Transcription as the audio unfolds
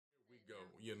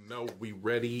We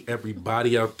ready.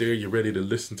 Everybody out there, you ready to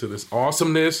listen to this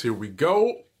awesomeness? Here we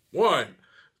go. 1,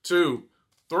 2,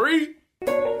 3.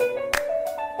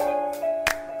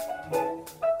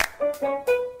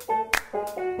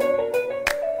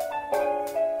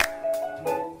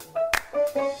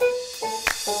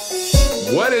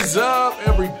 What is up,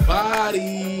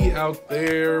 everybody out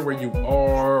there where you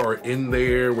are, or in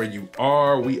there where you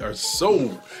are? We are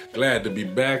so glad to be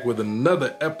back with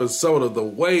another episode of the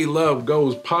Way Love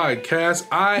Goes podcast.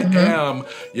 I am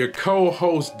your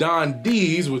co-host, Don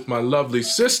Dees, with my lovely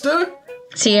sister,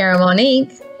 Sierra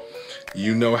Monique.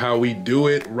 You know how we do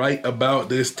it right about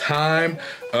this time.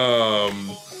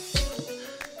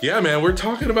 Yeah, man, we're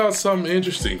talking about something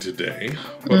interesting today.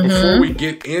 But before we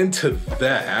get into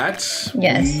that,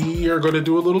 we are going to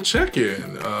do a little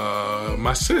check-in.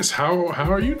 My sis, how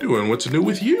are you doing? What's new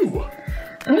with you?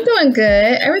 I'm doing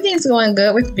good. Everything's going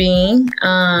good with me.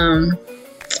 I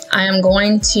am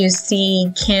going to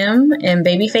see Kim and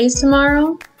Babyface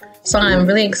tomorrow. So I'm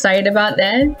really excited about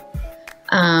that.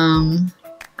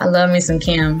 I love me some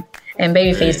Kim and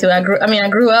Babyface too. I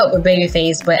grew up with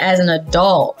Babyface, but as an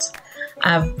adult,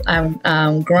 I've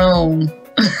grown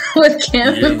with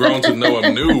Kim. You've grown to know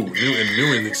him new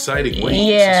and exciting ways.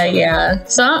 Yeah.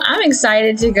 So I'm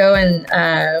excited to go and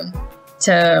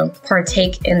to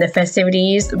partake in the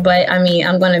festivities, but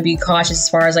I'm going to be cautious as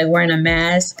far as like wearing a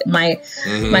mask. My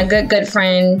good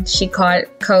friend, she caught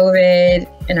COVID,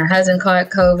 and her husband caught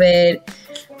COVID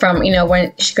from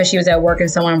because she was at work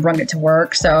and someone brought it to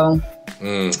work. So.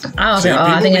 I was like,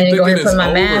 I think I need to go ahead and put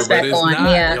my mask back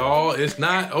on. Y'all, it's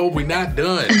not. Oh, we're not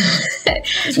done.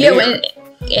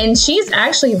 And she's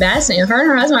actually vaccinated. Her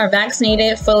and her husband are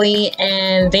vaccinated fully,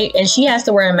 and she has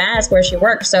to wear a mask where she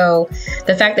works. So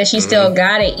the fact that she still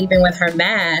got it, even with her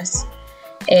mask,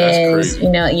 is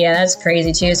that's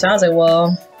crazy too. So I was like,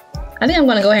 well, I think I'm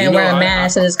going to go ahead and wear a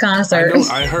mask at this concert.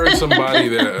 I heard somebody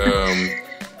that.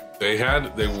 They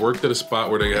worked at a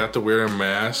spot where they had to wear a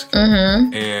mask,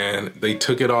 and they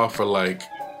took it off for like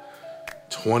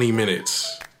 20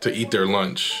 minutes to eat their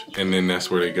lunch, and then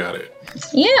that's where they got it.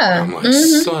 Yeah. I'm like,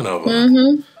 son of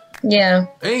a... Yeah.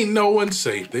 Ain't no one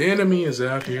safe. The enemy is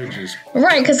out here just...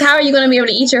 Right, because how are you going to be able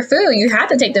to eat your food? You have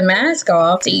to take the mask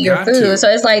off to eat your food. So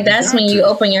it's like, that's when you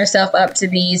open yourself up to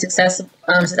be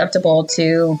susceptible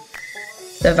to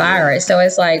the virus. So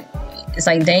it's like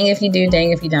dang if you do,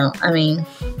 dang if you don't. We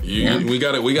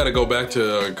gotta go back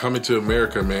to Coming to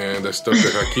America, man. That stuff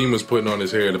that Hakeem was putting on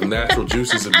his hair, the natural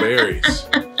juices and berries.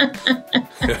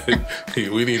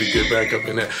 We need to get back up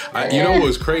in that. You know what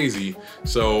was crazy?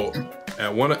 So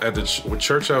at the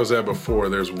church I was at before,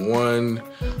 there's one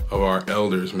of our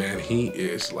elders, man. He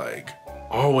is like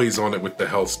always on it with the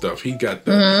health stuff. He got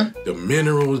the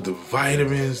minerals, the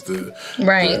vitamins,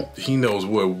 he knows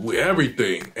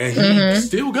everything, and he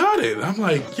still got it. I'm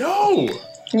like, yo,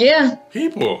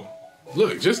 people,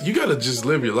 look, you gotta just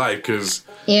live your life, because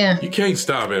you can't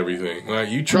stop everything. Like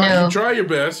you try your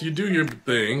best, you do your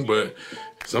thing, but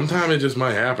sometimes it just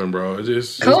might happen, bro. It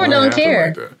just COVID don't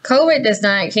care. Like COVID does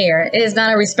not care. It is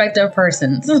not a respecter of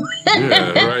persons.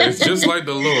 Yeah, right. It's just like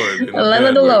the Lord. The love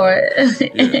of the Lord.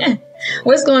 Yeah.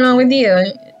 What's going on with you?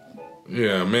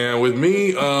 Yeah, man. With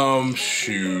me,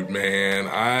 shoot, man.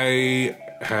 I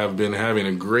have been having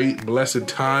a great, blessed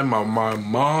time. My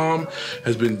mom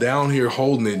has been down here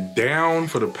holding it down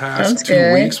for the past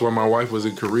 2 weeks, while my wife was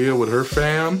in Korea with her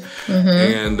fam.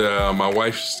 And my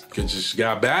wife just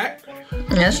got back.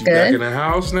 That's She's good. Back in the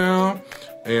house now.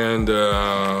 And,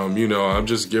 I'm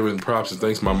just giving props and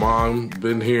thanks. My mom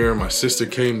been here. My sister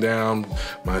came down.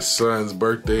 My son's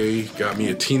birthday. Got me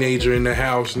a teenager in the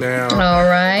house now. All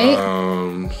right.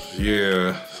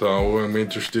 Yeah. So I'm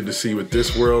interested to see what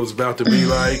this world is about to be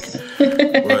like.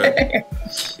 But,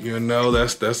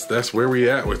 that's where we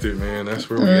at with it, man. That's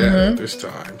where we at this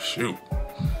time. Shoot.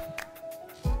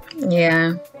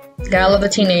 Yeah. Gotta love the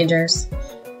teenagers.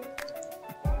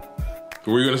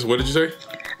 What did you say?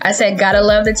 I said, gotta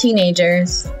love the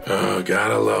teenagers. Oh,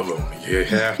 gotta love them. You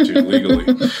have to legally.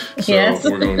 So yes.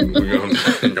 we're gonna do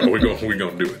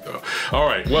it though. All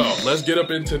right. Well, let's get up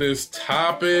into this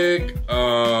topic.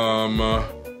 Can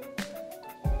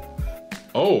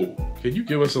you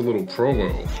give us a little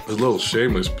promo, a little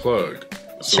shameless plug?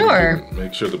 So sure. We can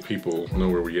make sure the people know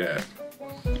where we at.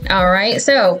 All right.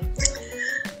 So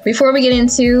before we get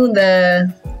into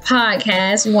the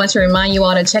podcast, we want to remind you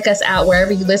all to check us out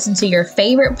wherever you listen to your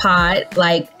favorite pod,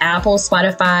 like Apple,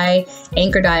 Spotify,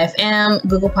 Anchor.fm,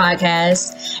 Google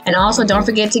Podcasts. And also don't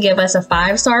forget to give us a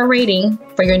 5-star rating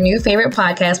for your new favorite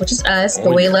podcast, which is us, The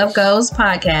Way Love Goes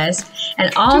podcast.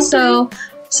 And also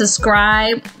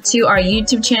subscribe to our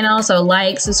YouTube channel. So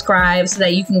like, subscribe so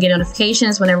that you can get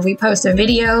notifications whenever we post a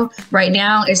video. Right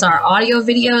now it's our audio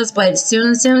videos, but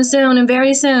soon and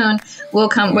very soon we'll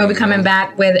be coming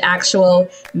back with actual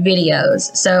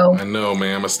videos. So I know,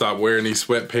 man, I'm gonna stop wearing these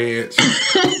sweatpants.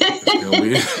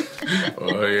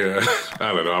 Oh yeah,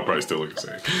 I don't know. I'll probably still look the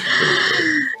same.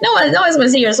 No one's gonna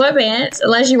see your sweatpants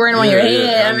unless you're wearing them on your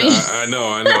head. Yeah, I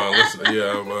know.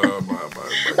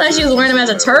 Unless you was wearing them as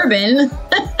a turban.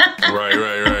 Right.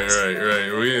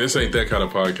 This ain't that kind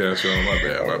of podcast, y'all.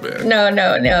 My bad.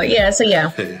 No. Yeah. So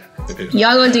yeah,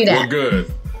 y'all gonna do that. We're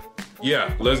good.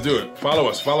 Yeah, let's do it. Follow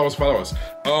us.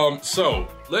 So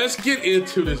let's get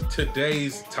into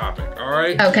today's topic. All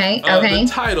right. Okay. The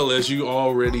title, as you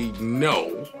already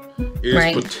know,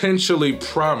 is potentially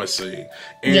promising.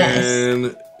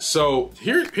 And so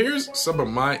here's some of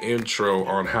my intro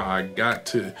on how I got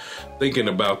to thinking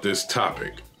about this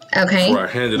topic. Okay. Before I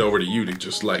hand it over to you to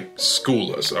just like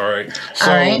school us. All right.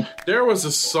 So there was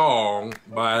a song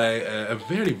by a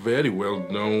very, very well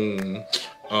known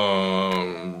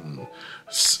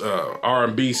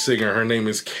R&B singer. Her name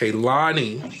is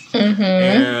Kehlani,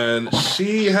 and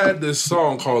she had this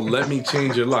song called "Let Me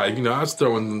Change Your Life." You know, I was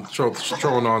throwing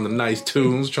on the nice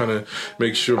tunes, trying to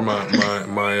make sure my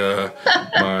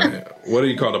what do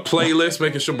you call it, playlist,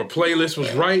 making sure my playlist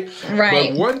was right.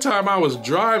 But one time I was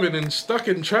driving and stuck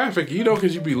in traffic, you know,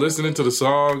 because you be listening to the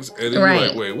songs and then you're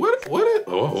like, wait, what are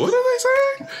they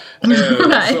saying?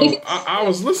 So I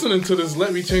was listening to this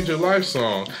 "Let Me Change Your Life"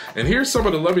 song, and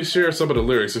let me share some of the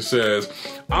lyrics. It says,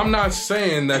 "I'm not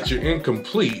saying that you're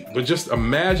incomplete, but just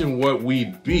imagine what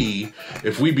we'd be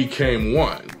if we became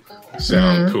one."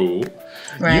 Sound cool.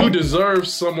 You deserve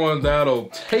someone that'll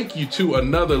take you to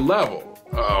another level.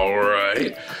 All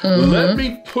right. Let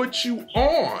me put you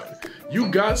on. You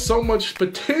got so much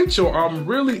potential. I'm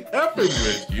really effing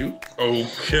with you.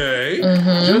 Okay.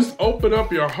 Just open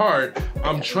up your heart.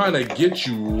 I'm trying to get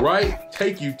you right.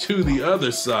 Take you to the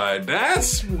other side.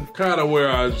 That's kind of where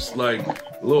I was like, a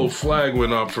little flag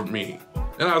went up for me.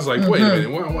 And I was like, wait a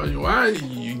minute. Why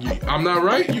I'm not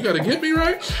right? You got to get me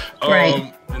right?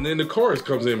 And then the chorus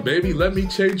comes in. Baby, let me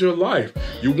change your life.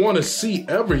 You want to see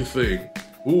everything.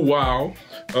 Ooh, wow.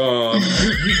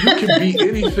 You can be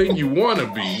anything you want to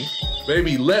be.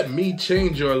 Baby, let me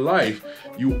change your life.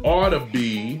 You ought to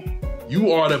be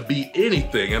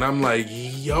anything. And I'm like,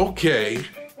 okay.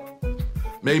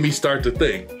 Made me start to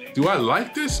think, do I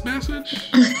like this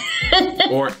message?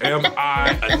 Or am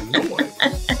I annoyed?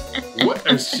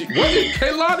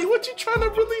 Kehlani, what you trying to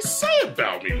really say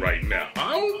about me right now?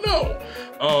 I don't know.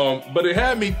 But it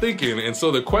had me thinking. And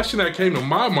so the question that came to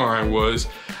my mind was,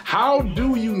 how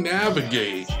do you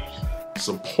navigate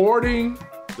supporting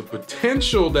the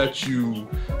potential that you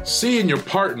see in your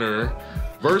partner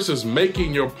versus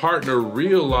making your partner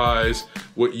realize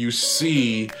what you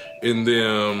see in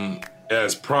them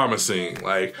as promising?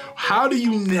 Like, how do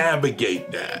you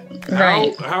navigate that?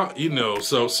 How you know,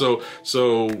 so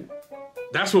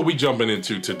that's what we jumping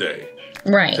into today.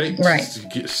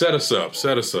 Set us up,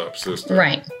 sister.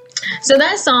 Right. So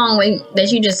that song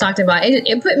that you just talked about,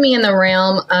 it put me in the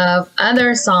realm of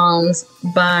other songs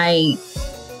by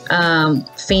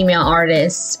female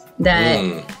artists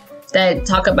that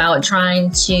talk about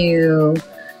trying to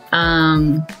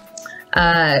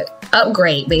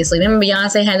upgrade, basically. Remember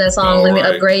Beyonce had that song, Let Me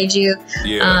Upgrade You?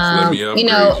 Yeah, Let Me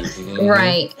Upgrade You.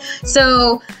 Right.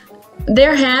 So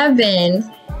there have been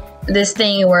this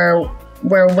thing where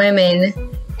women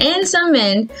and some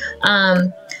men,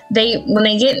 when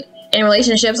they get in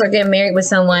relationships or get married with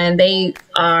someone, they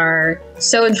are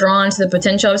so drawn to the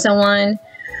potential of someone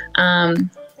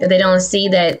that they don't see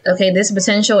that, okay, this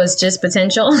potential is just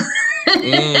potential. And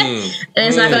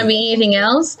it's not going to be anything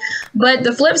else. But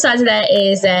the flip side to that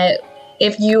is that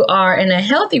if you are in a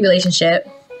healthy relationship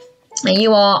and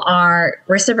you all are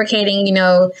reciprocating, you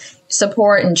know,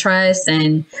 support and trust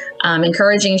and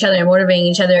encouraging each other and motivating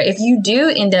each other, if you do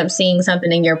end up seeing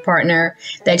something in your partner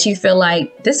that you feel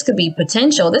like this could be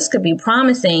potential, this could be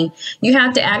promising, you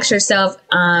have to ask yourself,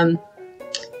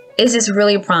 is this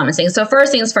really promising? So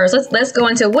first things first, let's go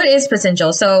into what is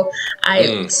potential. So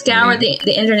I scoured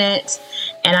the internet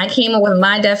and I came up with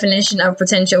my definition of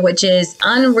potential, which is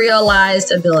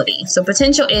unrealized ability. So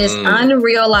potential is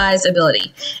unrealized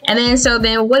ability. And then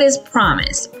what is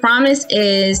promise? Promise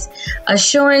is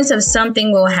assurance of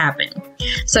something will happen.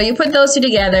 So you put those two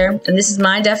together, and this is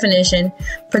my definition.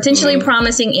 Potentially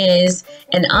promising is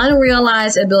an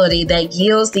unrealized ability that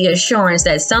yields the assurance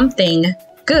that something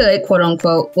good, quote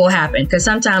unquote, will happen. Because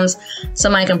sometimes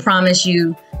somebody can promise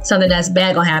you something that's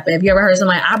bad gonna happen. If you ever heard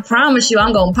somebody, I promise you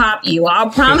I'm gonna pop you, or I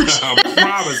promise you. I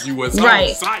promise you it's right,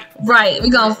 on sight. Right,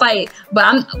 we're gonna fight.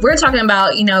 But we're talking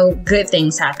about, good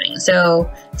things happening.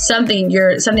 So something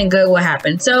good will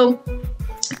happen. So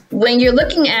when you're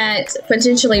looking at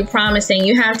potentially promising,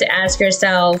 you have to ask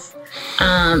yourself,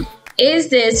 is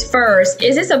this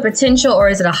a potential or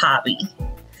is it a hobby?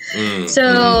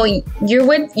 So you're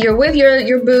with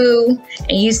your boo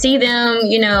and you see them,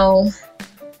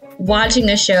 watching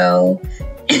a show.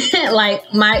 Like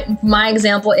my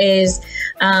example is,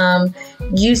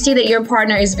 you see that your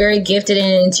partner is very gifted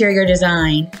in interior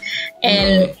design,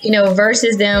 and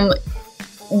versus them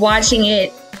watching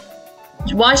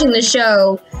the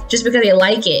show just because they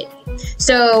like it.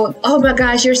 So, oh my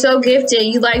gosh, you're so gifted.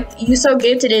 You so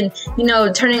gifted in,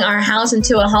 turning our house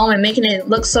into a home and making it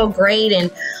look so great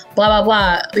and blah,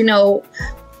 blah, blah.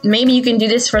 Maybe you can do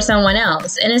this for someone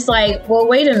else. And it's like, well,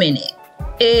 wait a minute.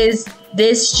 Is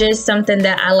this just something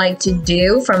that I like to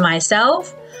do for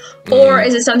myself? Or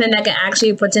is it something that can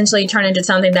actually potentially turn into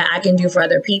something that I can do for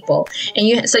other people? And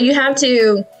you have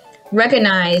to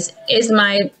recognize, is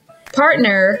my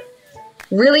partner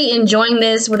really enjoying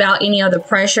this without any other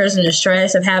pressures and the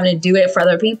stress of having to do it for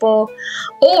other people?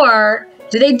 Or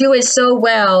do they do it so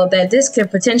well that this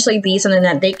could potentially be something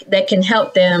that can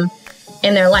help them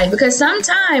in their life? Because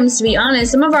sometimes, to be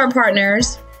honest, some of our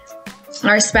partners,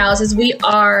 our spouses,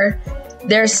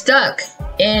 they're stuck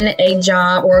in a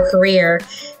job or a career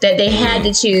that they had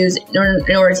to choose in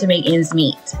order to make ends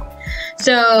meet.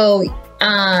 So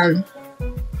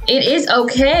it is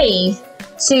okay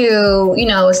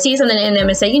to, see something in them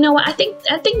and say, you know what, I think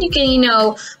you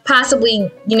can, possibly,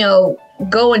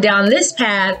 go down this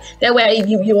path. That way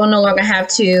you will no longer have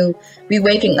to be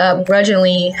waking up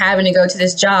grudgingly having to go to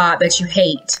this job that you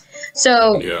hate.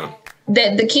 So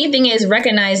the key thing is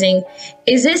recognizing,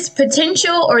 is this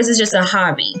potential or is this just a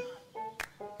hobby?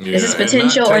 Yeah, is this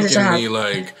potential or is this a hobby?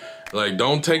 Like,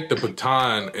 don't take the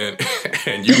baton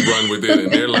and you run with it, and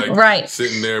they're like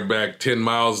sitting there back 10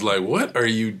 miles like, what are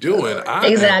you doing?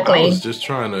 Exactly. I was just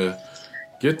trying to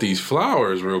get these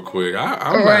flowers real quick.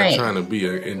 I'm not trying to be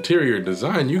an interior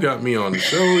design. You got me on the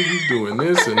show. You doing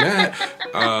this and that.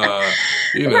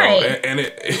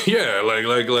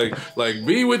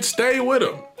 Stay with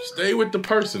them. Stay with the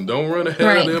person. Don't run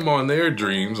ahead of them on their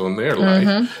dreams, on their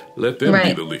life. Let them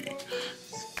be the lead.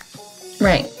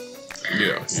 Right.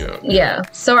 Yeah.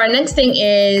 So our next thing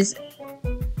is,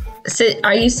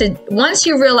 once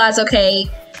you realize, okay,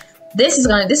 this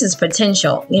is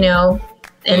potential, and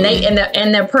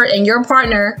your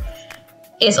partner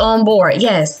is on board.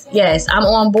 Yes, I'm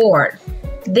on board.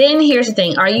 Then here's the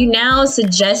thing: are you now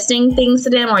suggesting things to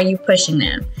them, or are you pushing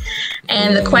them?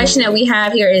 And the question that we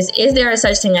have here is there a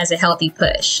such thing as a healthy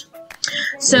push?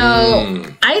 So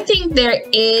I think there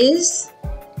is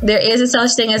a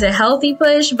such thing as a healthy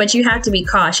push, but you have to be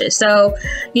cautious. So,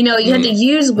 you have to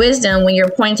use wisdom when you're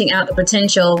pointing out the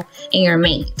potential in your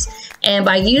mate. And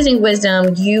by using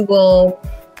wisdom, you will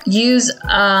use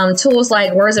tools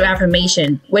like words of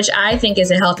affirmation, which I think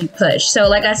is a healthy push. So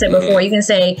like I said before, you can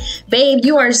say, babe,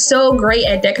 you are so great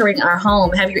at decorating our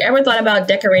home. Have you ever thought about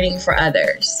decorating for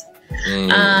others?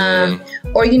 Or,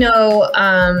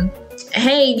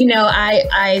 hey,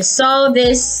 I saw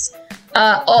this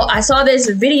I saw this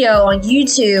video on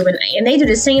YouTube and they do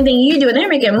the same thing you do and they're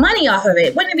making money off of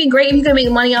it. Wouldn't it be great if you could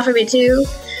make money off of it too?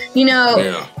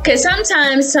 Because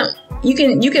sometimes you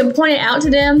can point it out to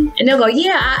them and they'll go,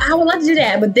 yeah, I would love to do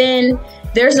that. But then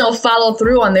there's no follow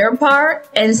through on their part.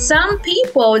 And some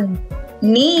people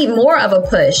need more of a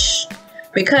push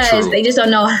because they just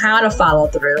don't know how to follow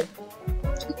through.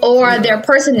 Or their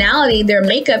personality, their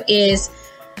makeup is,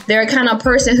 they're a kind of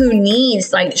person who needs,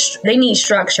 they need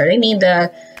structure. They need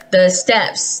the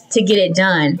steps to get it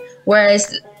done.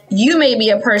 Whereas you may be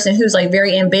a person who's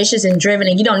very ambitious and driven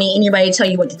and you don't need anybody to tell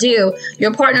you what to do.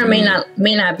 Your partner may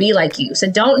not be like you. So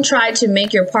don't try to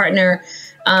make your partner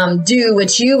do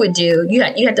what you would do. You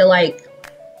have to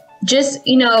just,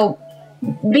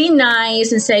 be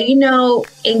nice and say,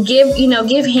 and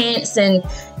give hints and,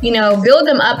 build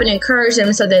them up and encourage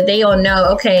them so that they all know,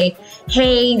 okay,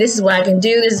 hey, this is what I can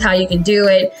do. This is how you can do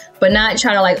it, but not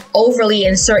try to overly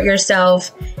insert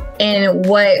yourself in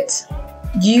what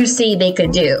you see they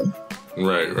could do.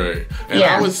 Right. And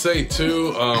I would say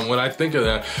too, when I think of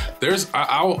that,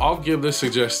 I'll give this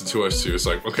suggestion to us too. It's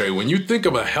okay, when you think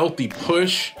of a healthy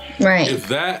push, right? If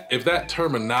that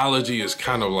terminology is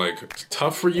kind of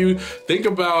tough for you, think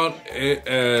about it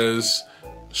as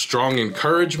strong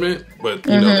encouragement, but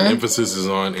the emphasis is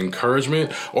on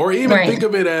encouragement, or even think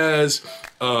of it as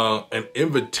an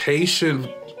invitation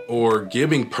or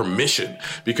giving permission,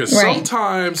 because Right.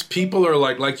 sometimes people are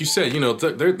like you said, you know,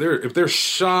 they're if they're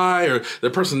shy or their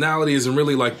personality isn't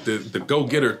really like the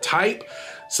go-getter type,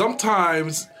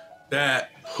 sometimes that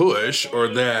push or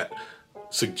that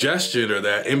suggestion or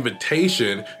that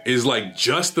invitation is like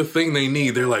just the thing they need.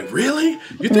 They're like, really?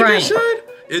 You think I Right. should?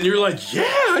 And you're like, yeah,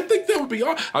 I think that would be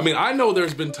awesome. I mean, I know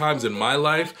there's been times in my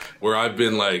life where I've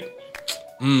been like,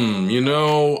 you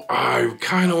know, I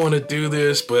kind of want to do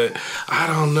this, but I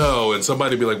don't know. And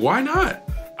somebody be like, why not?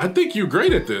 I think you're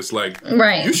great at this. Like,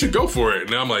 Right. you should go for it.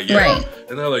 And I'm like, yeah. Right.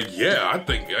 And they're like, yeah, I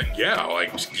think, yeah.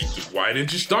 Like, why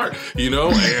didn't you start? You know,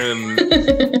 and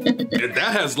that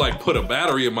has like put a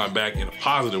battery in my back in a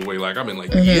positive way. Like, I've been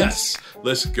like, yes,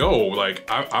 let's go. Like,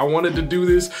 I wanted to do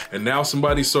this, and now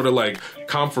somebody's sort of like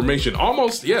confirmation.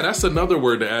 Almost, yeah, that's another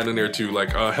word to add in there too.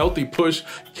 Like, a healthy push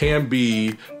can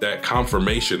be that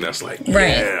confirmation. That's like,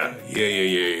 Right.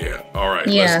 yeah. All right,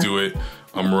 Yeah. let's do it.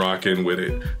 I'm rocking with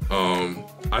it.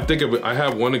 I think I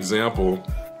have one example.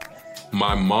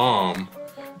 My mom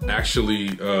actually,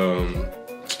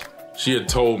 she had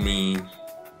told me,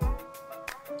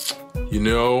 you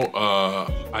know,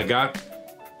 I got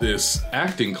this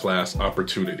acting class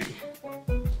opportunity,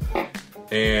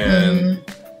 and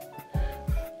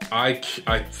I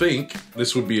think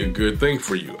this would be a good thing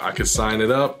for you. I could sign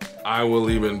it up. I will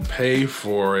even pay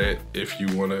for it if you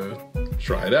want to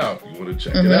try it out. You want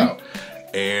to check it out.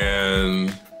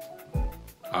 And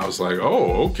I was like,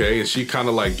 oh, okay. And she kind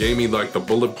of like gave me like the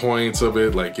bullet points of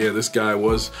it. Like, yeah, this guy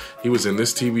he was in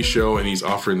this TV show and he's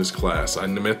offering this class. I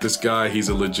met this guy. He's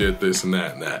a legit this and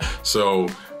that and that. So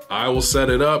I will set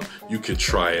it up. You could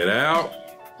try it out.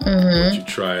 Once you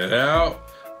try it out,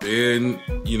 then,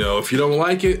 you know, if you don't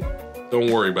like it, don't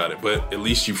worry about it, but at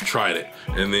least you've tried it.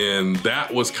 And then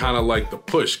that was kind of like the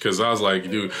push, because I was like,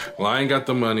 dude, well, I ain't got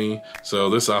the money, so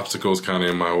this obstacle is kind of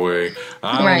in my way.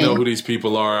 I don't know who these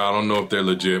people are. I don't know if they're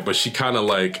legit. But she kind of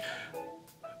like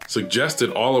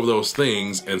suggested all of those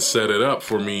things and set it up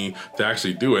for me to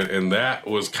actually do it. And that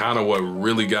was kind of what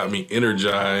really got me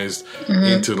energized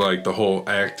into like the whole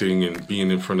acting and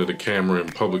being in front of the camera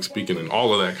and public speaking and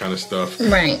all of that kind of stuff.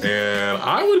 Right. And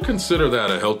I would consider that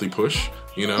a healthy push.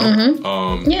 You know,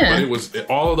 but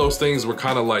all of those things were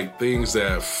kind of like things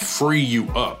that free you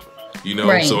up, you know?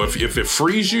 Right. So if it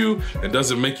frees you and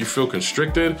doesn't make you feel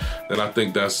constricted, then I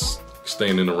think that's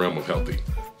staying in the realm of healthy.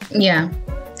 Yeah,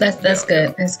 that's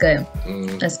good. That's good.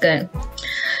 That's good.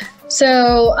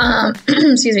 So,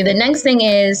 excuse me. The next thing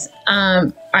is,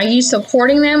 are you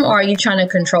supporting them or are you trying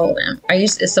to control them? Are you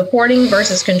supporting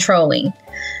versus controlling?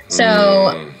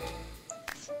 So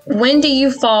when do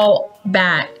you fall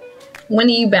back? When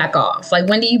do you back off? Like,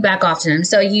 when do you back off to them?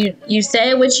 So you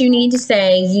said what you need to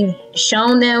say. You've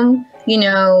shown them, you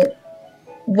know,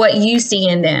 what you see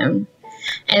in them.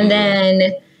 And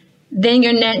then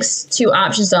your next two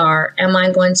options are, am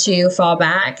I going to fall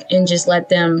back and just let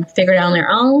them figure it out on their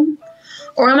own?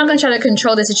 Or am I going to try to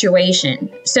control the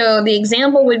situation? So the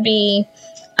example would be,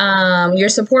 you're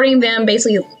supporting them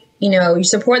basically, you know, you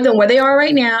support them where they are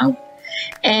right now,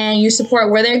 and you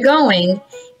support where they're going,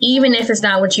 even if it's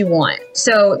not what you want.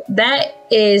 So that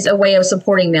is a way of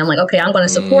supporting them. Like, okay, I'm going to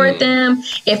support them.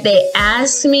 If they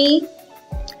ask me,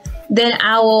 then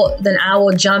I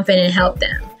will jump in and help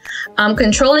them.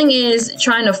 Controlling is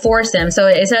trying to force them. So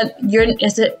you're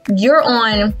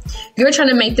trying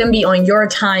to make them be on your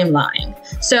timeline.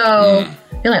 So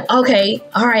you're like, okay,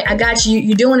 all right, I got you.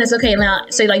 You're doing this. Okay, now,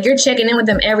 so like you're checking in with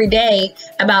them every day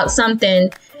about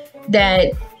something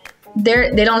that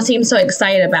they don't seem so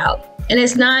excited about. And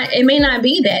it may not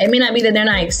be that. It may not be that they're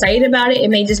not excited about it. It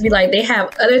may just be like they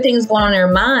have other things going on in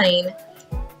their mind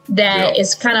that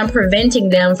is kind of preventing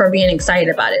them from being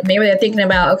excited about it. Maybe they're thinking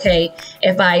about, okay,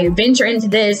 if I venture into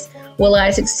this, will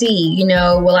I succeed? You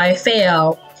know, will I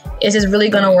fail? Is this really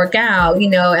going to work out? You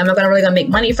know, am I really going to make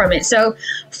money from it? So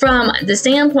from the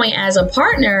standpoint as a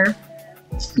partner,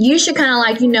 you should kind of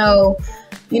like, you know,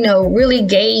 really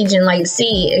gauge and like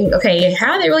see, okay,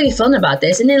 how are they really feeling about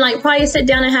this? And then like probably sit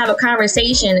down and have a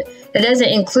conversation that doesn't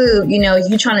include, you know,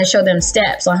 you trying to show them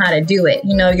steps on how to do it.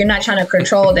 You know, you're not trying to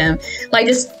control them. Like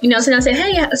just, you know, sit down and say,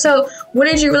 hey, so what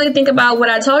did you really think about what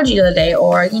I told you the other day?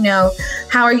 Or, you know,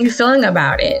 how are you feeling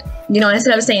about it? You know,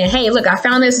 instead of saying, hey, look, I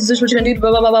found this. Is this what you're going to do?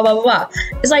 Blah, blah, blah, blah, blah, blah.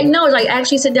 It's like, no, it's like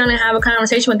actually sit down and have a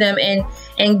conversation with them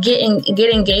and get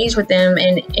engaged with them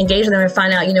and engage with them and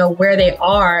find out, you know, where they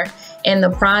are in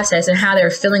the process and how they're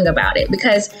feeling about it.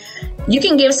 Because you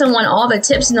can give someone all the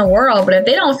tips in the world, but if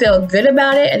they don't feel good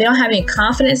about it and they don't have any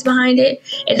confidence behind it,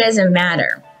 it doesn't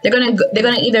matter. They're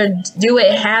gonna either do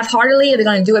it half-heartedly or they're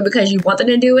gonna do it because you want them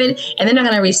to do it, and they're not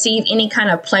gonna receive any kind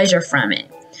of pleasure from it.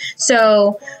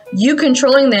 So you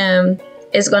controlling them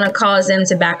is going to cause them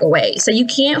to back away. So you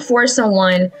can't force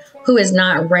someone who is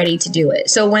not ready to do it.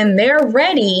 So when they're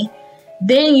ready,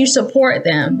 then you support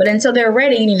them. But until they're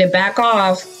ready, you need to back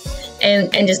off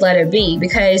and just let it be,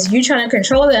 because you trying to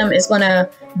control them is going to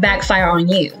backfire on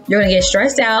you. You're going to get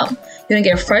stressed out. You're going to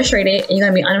get frustrated, and you're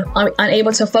going to be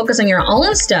unable to focus on your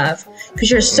own stuff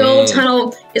because you're so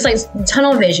it's like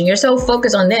tunnel vision. You're so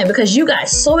focused on them because you got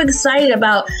so excited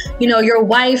about, your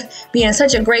wife being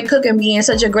such a great cook and being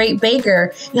such a great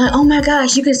baker. You're like, oh my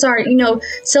gosh, you can start,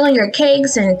 selling your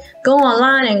cakes and go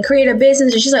online and create a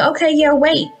business. And she's like, okay, yeah,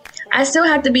 wait. I still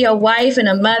have to be a wife and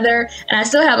a mother, and I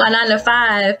still have my 9 to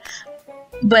 5.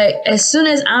 But as soon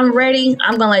as I'm ready,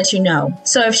 I'm going to let you know.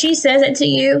 So if she says it to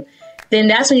you, then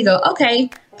that's when you go,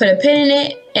 okay, put a pin in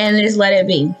it and just let it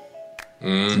be.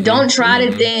 Mm-hmm. Don't try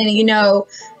to then,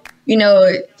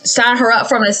 sign her up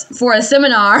for a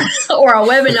seminar or a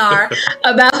webinar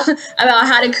about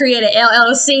how to create an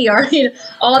LLC or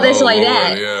all this like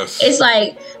that. Yes. It's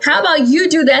like, how about you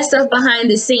do that stuff behind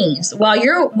the scenes while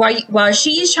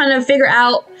she's trying to figure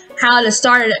out how to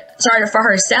start it for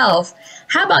herself.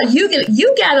 How about you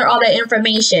gather all that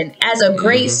information as a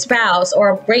great spouse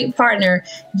or a great partner?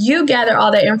 You gather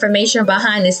all that information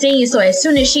behind the scenes. So as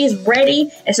soon as she's ready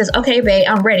and says, okay, babe,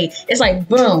 I'm ready. It's like,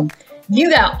 boom, you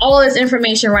got all this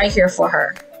information right here for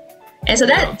her. And so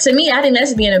that, to me, I think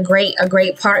that's being a great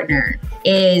partner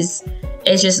is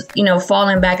just,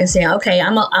 falling back and saying, okay,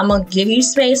 I'm going to give you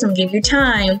space. I'm going to give you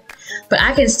time, but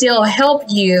I can still help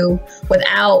you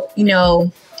without,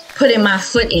 putting my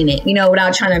foot in it,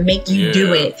 without trying to make you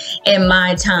do it in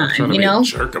my time, trying to be a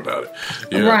jerk about it.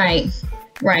 Yeah.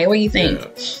 Right. What do you think? Yeah.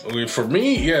 I mean, for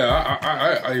me,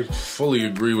 I fully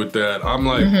agree with that. I'm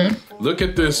like, look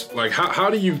at this. Like,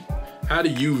 how do you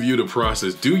view the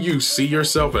process? Do you see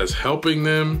yourself as helping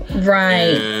them?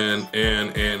 Right.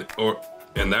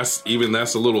 And that's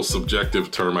a little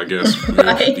subjective term, I guess.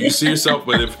 Right. Do you see yourself,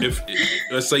 but if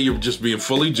let's say you're just being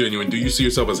fully genuine, do you see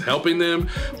yourself as helping them?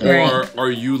 Or are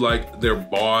you like their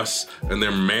boss and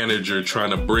their manager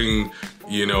trying to bring,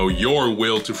 your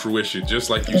will to fruition? Just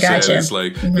like you said, it's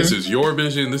like, this is your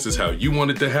vision. This is how you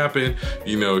want it to happen.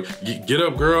 Get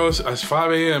up, girls. It's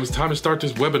 5 a.m. It's time to start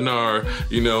this webinar.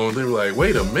 They were like,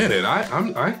 wait a minute.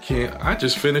 I can't. I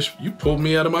just finished. You pulled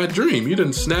me out of my dream. You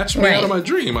didn't snatch me out of my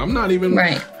dream. I'm not even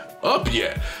up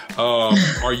yet.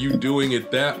 Are you doing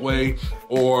it that way?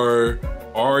 Or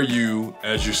are you,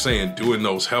 as you're saying, doing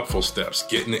those helpful steps,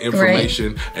 getting the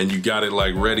information and you got it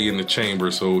like ready in the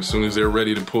chamber? So as soon as they're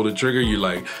ready to pull the trigger, you're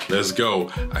like, let's go.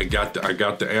 I got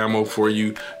the ammo for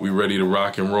you. We ready to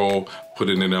rock and roll,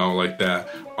 putting it out like that.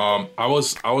 I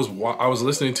was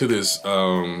listening to this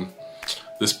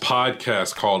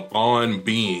podcast called On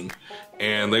Being,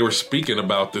 and they were speaking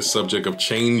about this subject of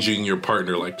changing your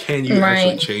partner. Like, can you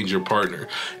actually change your partner?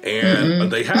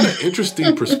 And they had an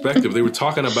interesting perspective. They were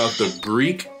talking about the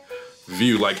Greek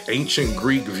view, like ancient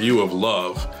Greek view of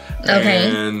love.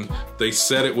 Okay. And they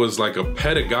said it was like a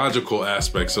pedagogical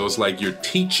aspect. So it's like you're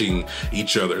teaching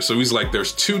each other. So he's like,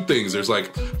 there's two things. There's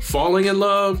like falling in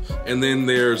love, and then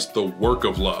there's the work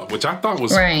of love, which I thought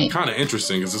was kind of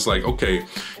interesting. Because it's like, okay,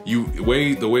 the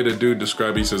way the dude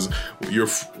described it, he says,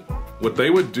 what they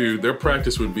would do, their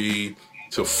practice would be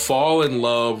to fall in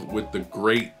love with the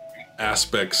great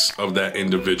aspects of that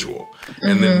individual.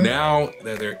 And then now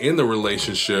that they're in the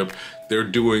relationship, they're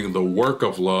doing the work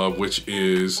of love, which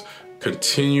is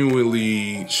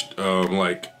continually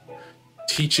like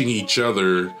teaching each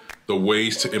other the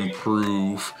ways to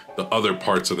improve the other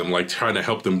parts of them, like trying to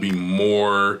help them be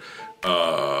more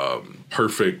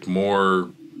perfect, more,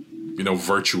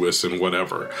 virtuous and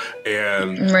whatever.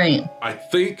 And I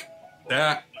think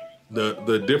that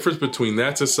the difference between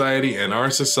that society and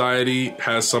our society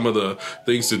has some of the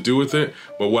things to do with it.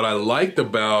 But what I liked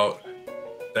about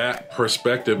that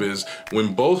perspective is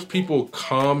when both people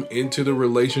come into the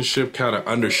relationship kind of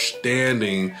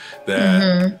understanding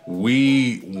that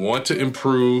we want to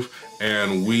improve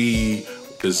and we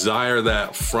desire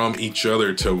that from each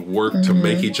other to work to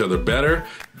make each other better,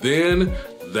 then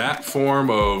that form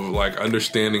of like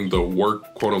understanding the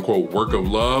work, quote unquote, work of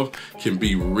love can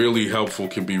be really helpful,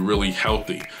 can be really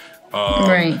healthy.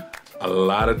 A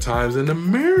lot of times in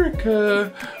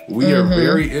America, we are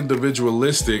very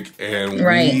individualistic, and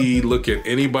we look at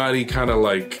anybody kind of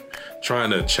like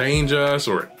trying to change us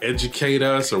or educate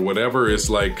us or whatever. It's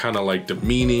like kind of like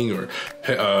demeaning or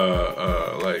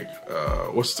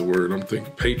what's the word I'm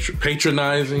thinking?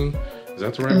 Patronizing. Is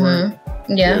that the right word?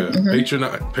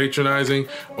 Patronizing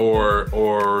or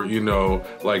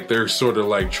like they're sort of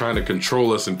like trying to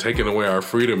control us and taking away our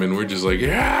freedom, and we're just like,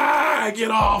 yeah, like,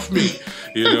 get off me,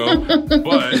 you know?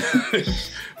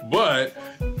 But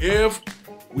if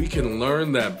we can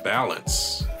learn that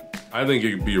balance, I think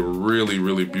it could be a really,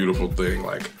 really beautiful thing.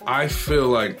 Like, I feel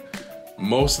like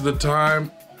most of the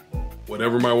time,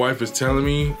 whatever my wife is telling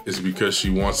me is because she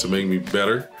wants to make me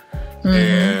better.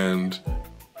 And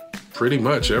pretty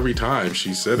much every time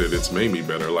she said it, it's made me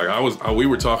better. Like we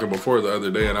were talking before the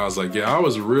other day, and I was like, yeah, I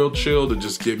was real chill to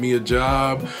just get me a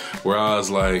job where I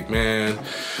was like, man,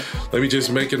 let me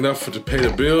just make enough to pay the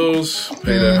bills,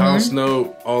 pay the house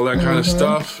note, all that kind of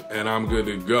stuff, and I'm good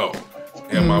to go.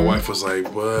 And my wife was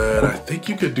like, but I think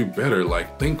you could do better.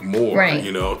 Like, think more,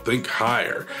 you know, think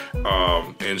higher.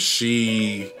 And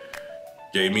she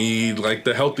gave me like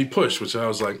the healthy push, which I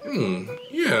was like,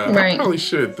 yeah, I probably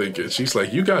should think it. She's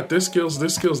like, you got this skills,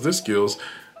 this skills, this skills.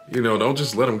 You know, don't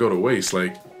just let them go to waste.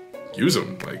 Like, use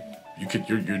them. Like,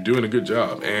 you're doing a good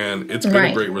job. And it's been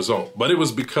a great result. But it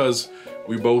was because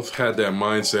we both had that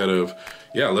mindset of,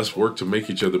 yeah, let's work to make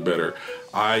each other better.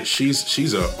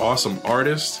 She's an awesome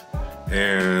artist.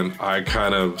 And I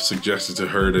kind of suggested to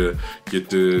her to get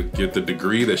the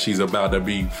degree that she's about to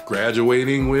be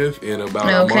graduating with in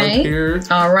about a month here.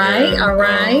 All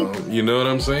right. You know what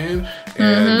I'm saying?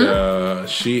 And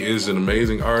she is an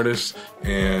amazing artist.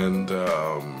 And,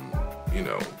 you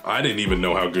know, I didn't even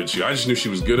know how good I just knew she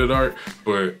was good at art.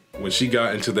 But when she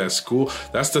got into that school,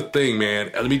 that's the thing,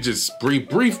 man. Let me just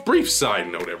brief side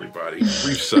note, everybody.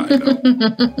 Brief side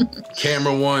note.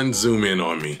 Camera one, zoom in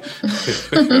on me.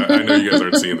 I know you guys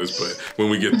aren't seeing this, but when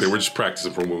we get there, we're just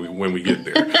practicing for when we get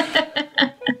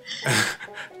there.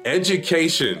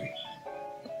 Education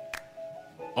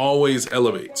always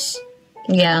elevates.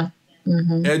 Yeah.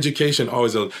 Education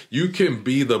always elevates. You can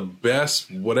be the best,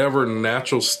 whatever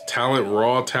natural talent,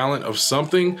 raw talent of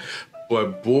something,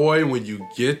 but boy, when you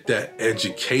get that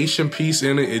education piece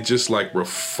in it, it just like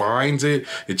refines it.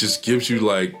 It just gives you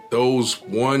like those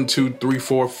 1, 2, 3,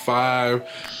 4,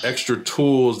 5 extra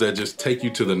tools that just take you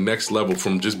to the next level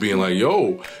from just being like,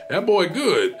 yo, that boy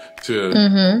good,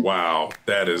 to wow,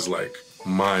 that is like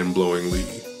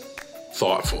mind-blowingly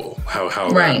thoughtful how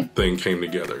that thing came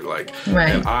together. Like,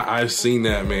 and I've seen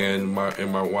that, man,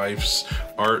 in my wife's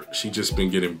art. She's just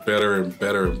been getting better and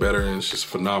better and better, and it's just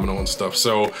phenomenal and stuff.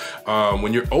 So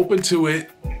when you're open to it,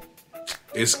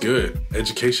 it's good.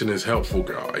 Education is helpful,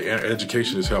 girl.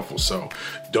 Education is helpful. So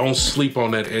don't sleep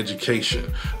on that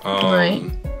education.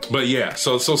 But yeah,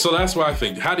 so that's why I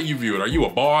think. How do you view it? Are you a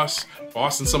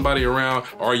bossing somebody around,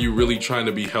 or are you really trying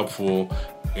to be helpful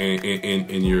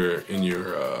in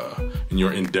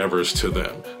your endeavors to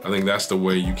them? I think that's the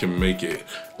way you can make it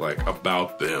like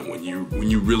about them, when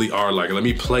you really are like, let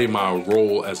me play my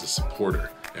role as a supporter,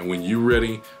 and when you're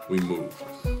ready, we move.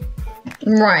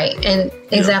 Right. And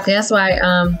exactly. That's why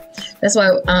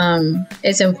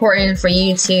it's important for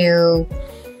you to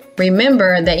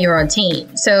remember that you're a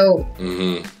team. So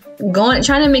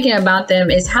trying to make it about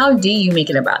them is, how do you make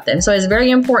it about them? So it's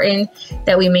very important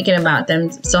that we make it about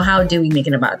them. So how do we make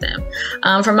it about them?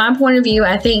 From my point of view,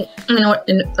 I think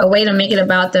a way to make it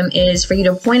about them is for you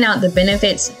to point out the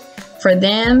benefits for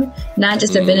them, not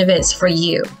just the benefits for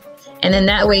you. And then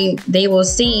that way they will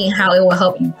see how it will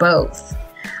help you both.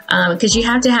 Because you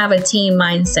have to have a team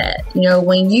mindset. You know,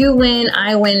 when you win,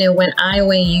 I win, and when I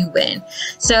win, you win.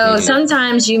 So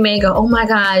sometimes you may go, oh my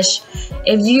gosh,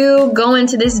 if you go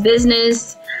into this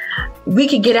business, we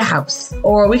could get a house,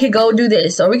 or we could go do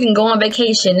this, or we can go on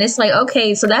vacation. It's like,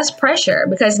 okay, so that's pressure,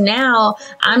 because now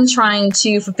I'm trying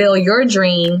to fulfill your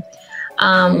dream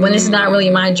when it's not really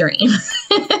my dream.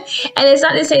 And it's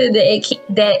not to say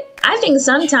that I think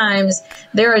sometimes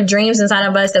there are dreams inside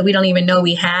of us that we don't even know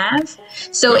we have.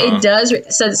 So it does,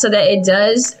 so that it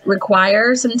does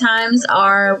require sometimes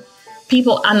our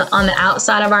people on the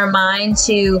outside of our mind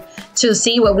to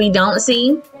see what we don't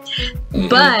see.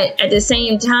 But at the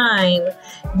same time,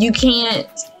 you can't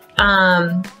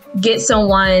get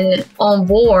someone on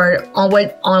board on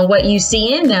what you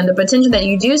see in them, the potential that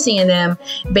you do see in them,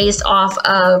 based off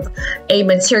of a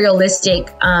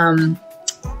materialistic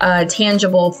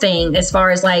tangible thing, as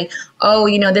far as like, oh,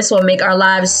 you know, this will make our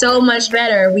lives so much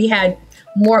better. We had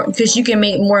more, because you can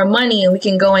make more money, and we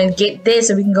can go and get this,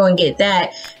 and we can go and get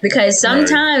that, because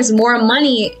sometimes more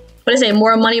money,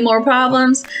 more money, more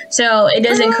problems. So it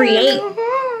doesn't create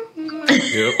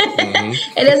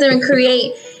it doesn't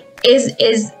create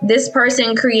is this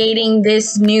person creating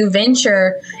this new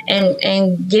venture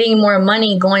and getting more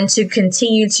money going to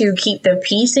continue to keep the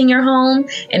peace in your home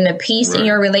and the peace in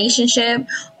your relationship?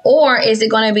 Or is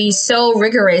it going to be so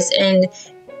rigorous and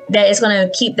that is going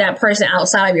to keep that person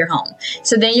outside of your home.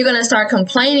 So then you're going to start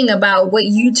complaining about what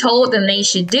you told them they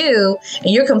should do. And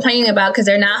you're complaining about because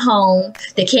they're not home.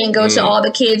 They can't go to all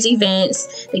the kids'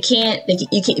 events.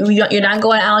 You're not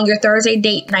going out on your Thursday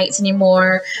date nights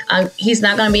anymore. He's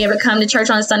not going to be able to come to church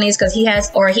on Sundays because he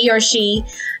or she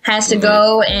has to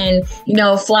go and,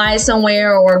 fly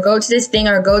somewhere or go to this thing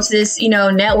or go to this,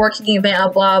 networking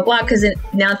event, blah, blah, because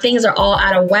now things are all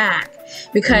out of whack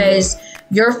because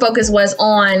your focus was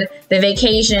on the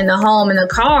vacation, the home, and the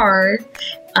car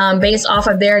based off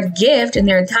of their gift and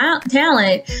their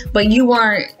talent, but you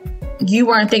weren't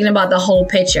thinking about the whole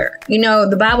picture.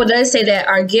 The Bible does say that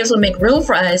our gifts will make room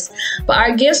for us, but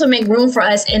our gifts will make room for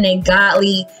us in a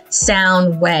godly,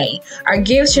 sound way. Our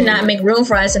gifts should not make room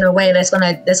for us in a way that's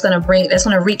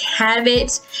gonna wreak havoc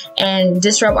and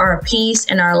disrupt our peace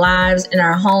and our lives and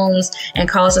our homes and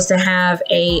cause us to have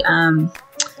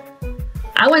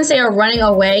I wouldn't say a running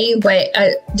away, but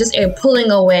just a pulling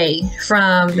away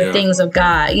from the things of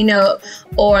God,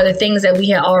 or the things that we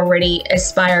had already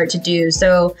aspired to do.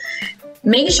 So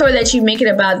make sure that you make it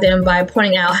about them by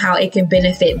pointing out how it can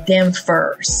benefit them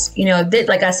first.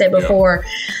 Like I said before,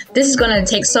 this is going to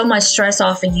take so much stress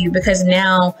off of you because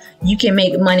now you can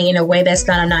make money in a way that's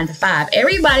not a 9-to-5.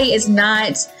 Everybody is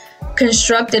not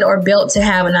constructed or built to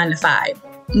have a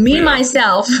 9-to-5.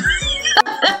 Myself.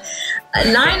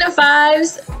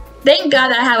 9-to-5s, thank God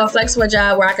that I have a flexible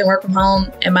job where I can work from home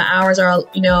and my hours are,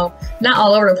 not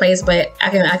all over the place, but I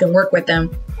can work with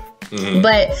them.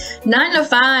 But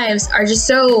 9-to-5s are just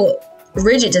so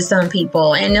rigid to some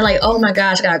people, and they're like, oh my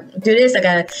gosh, I gotta do this,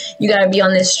 you gotta be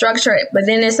on this structure. But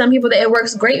then there's some people that it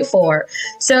works great for.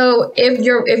 So if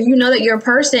you know that your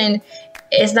person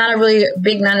is not a really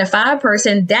big 9-to-5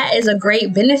 person, that is a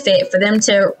great benefit for them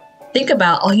to think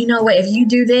about. Oh, you know what? If you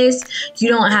do this, you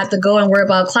don't have to go and worry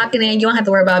about clocking in. You don't have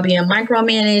to worry about being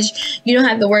micromanaged. You don't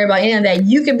have to worry about any of that.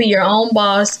 You can be your own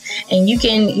boss and you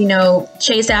can,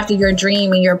 chase after your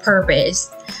dream and your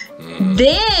purpose.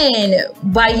 Then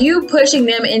by you pushing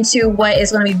them into what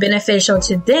is going to be beneficial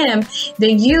to them,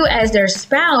 then you as their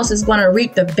spouse is going to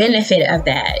reap the benefit of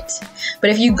that.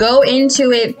 But if you go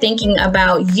into it thinking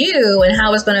about you and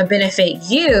how it's going to benefit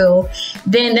you,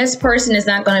 then this person is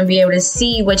not going to be able to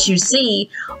see what you see,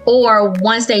 or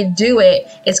once they do it,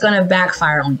 it's going to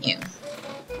backfire on you.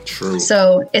 True.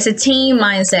 So it's a team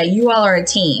mindset. You all are a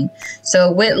team.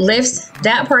 So what lifts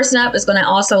that person up is going to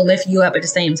also lift you up at the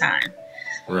same time.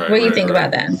 Right, what do you think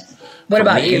about that? What For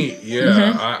about me, you?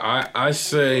 Yeah, I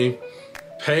say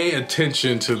pay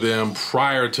attention to them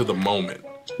prior to the moment.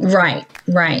 Right.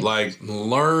 Like,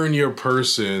 learn your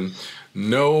person,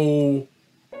 know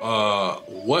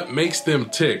what makes them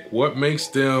tick, what makes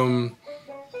them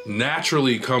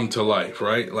naturally come to life,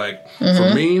 right? Like,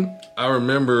 for me, I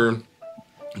remember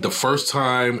the first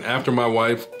time after my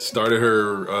wife started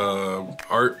her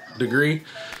art degree,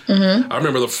 I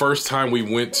remember the first time we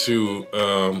went to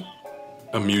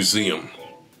a museum,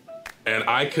 and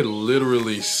I could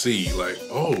literally see, like,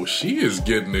 oh, she is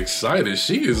getting excited.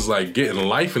 She is like getting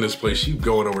life in this place. She's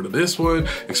going over to this one,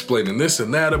 explaining this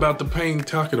and that about the painting,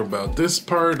 talking about this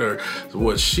part or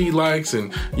what she likes,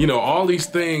 and all these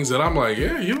things that I'm like,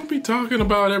 yeah, you don't be talking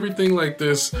about everything like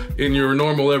this in your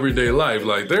normal everyday life.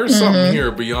 Like, there's something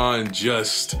here beyond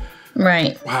just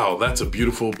wow, that's a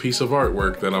beautiful piece of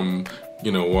artwork that I'm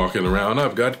walking around.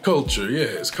 I've got culture. Yeah,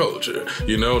 it's culture.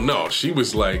 No, she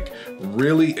was like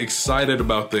really excited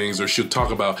about things, or she'll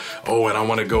talk about, oh, and I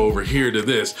want to go over here to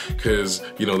this because,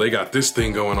 they got this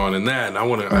thing going on in that. And I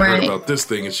heard about this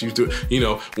thing, and she's doing,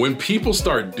 when people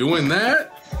start doing that,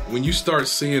 when you start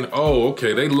seeing, oh,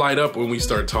 okay, they light up when we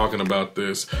start talking about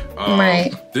this.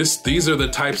 These are the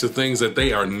types of things that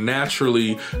they are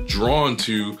naturally drawn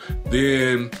to.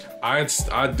 Then I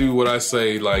do what I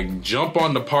say, like, jump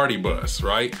on the party bus,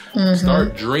 right?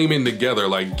 Start dreaming together,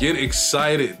 like, get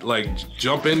excited, like,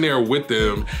 jump in there with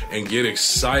them and get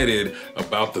excited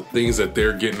about the things that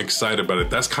they're getting excited about. It.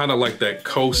 That's kind of like that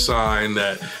cosign,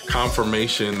 that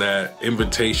confirmation, that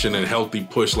invitation and healthy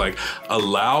push. Like,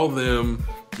 allow them,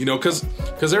 because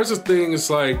there's this thing,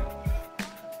 it's like,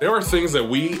 there are things that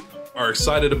we are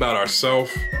excited about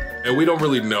ourselves, and we don't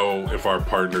really know if our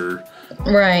partner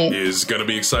is gonna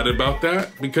be excited about that,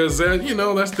 because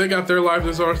they got their life,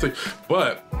 this other thing.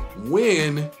 But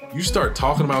when you start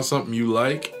talking about something you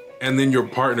like, and then your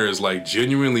partner is like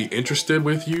genuinely interested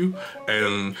with you,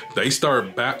 and they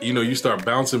start you start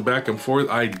bouncing back and forth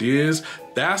ideas,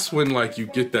 that's when like you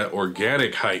get that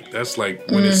organic hype. That's like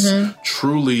when it's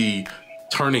truly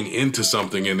turning into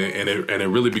something, and it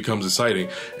really becomes exciting.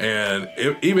 And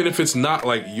even if it's not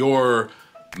like your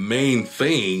main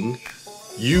thing,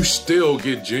 you still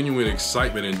get genuine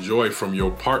excitement and joy from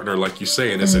your partner, like you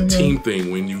say, and it's a team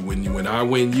thing. When I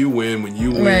win, you win. When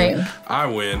you win, I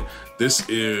win. This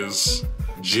is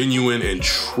genuine and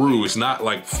true. It's not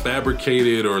like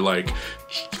fabricated or like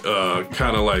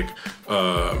kind of like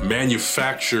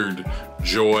manufactured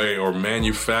joy or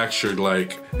manufactured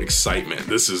like excitement.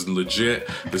 This is legit.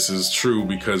 This is true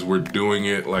because we're doing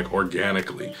it like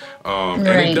organically. And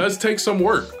it does take some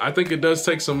work. I think it does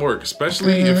take some work,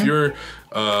 especially if you're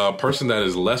a person that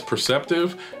is less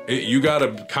perceptive. You got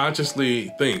to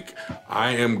consciously think,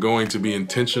 I am going to be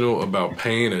intentional about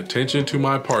paying attention to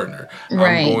my partner.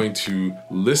 I'm going to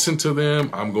listen to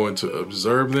them. I'm going to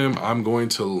observe them. I'm going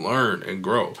to learn and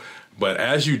grow. But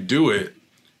as you do it,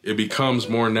 it becomes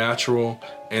more natural,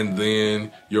 and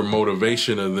then your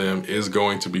motivation of them is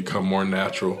going to become more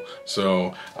natural.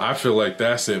 So I feel like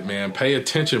that's it, man. Pay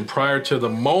attention prior to the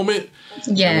moment.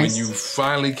 Yes. And when you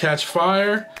finally catch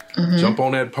fire, jump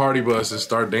on that party bus and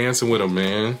start dancing with them,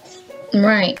 man.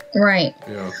 Right.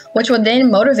 Yeah. Which will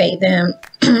then motivate them.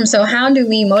 So how do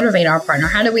we motivate our partner?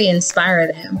 How do we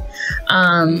inspire them?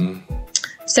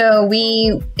 So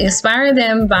we inspire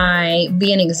them by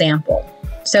being an example.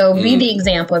 So be the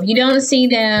example. If you don't see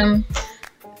them,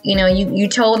 you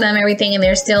told them everything and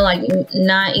they're still like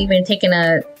not even taking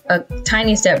a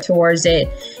tiny step towards it,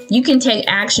 you can take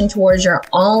action towards your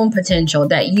own potential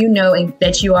that you know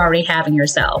that you already have in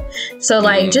yourself. So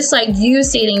like, just like you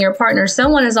see it in your partner,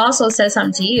 someone has also said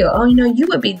something to you. Oh, you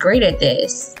would be great at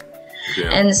this. Yeah.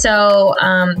 And so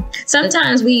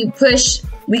sometimes we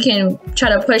can try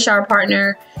to push our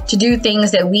partner to do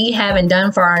things that we haven't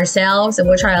done for ourselves, and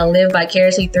we'll try to live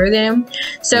vicariously through them.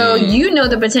 So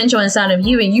the potential inside of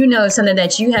you, and something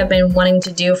that you have been wanting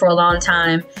to do for a long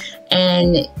time,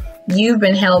 and you've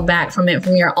been held back from it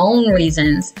from your own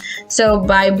reasons. So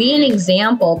by being an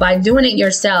example, by doing it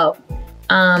yourself,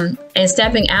 and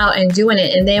stepping out and doing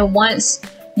it, and then once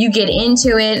you get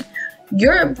into it,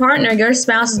 your partner, your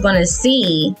spouse is going to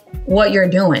see what you're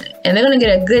doing, and they're going to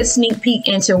get a good sneak peek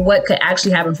into what could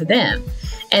actually happen for them.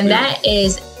 And that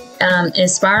is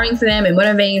inspiring for them and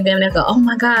motivating them. They go, oh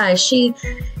my gosh, she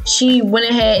went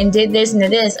ahead and did this and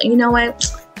did this. You know what?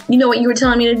 You know what you were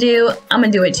telling me to do? I'm going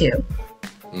to do it too.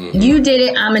 You did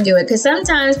it, I'm going to do it. Because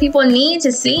sometimes people need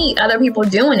to see other people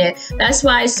doing it. That's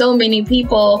why so many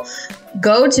people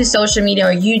go to social media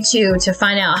or YouTube to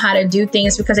find out how to do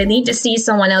things, because they need to see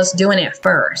someone else doing it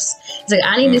first. It's like,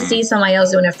 I need to see somebody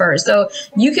else doing it first. So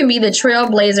you can be the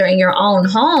trailblazer in your own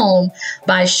home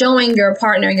by showing your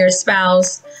partner, your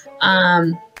spouse,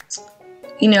 how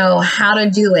to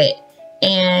do it,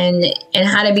 and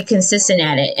how to be consistent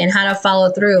at it, and how to follow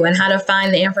through, and how to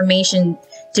find the information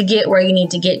to get where you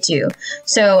need to get to.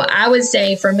 So I would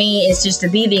say for me, it's just to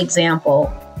be the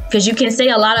example. Because you can say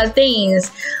a lot of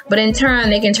things, but in turn,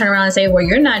 they can turn around and say, well,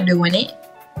 you're not doing it.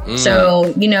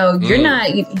 So, you're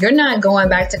not going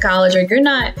back to college, or you're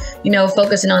not,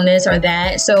 focusing on this or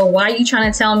that. So why are you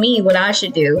trying to tell me what I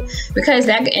should do? Because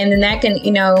that can,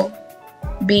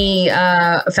 be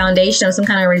a foundation of some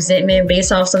kind of resentment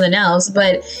based off something else.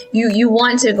 But you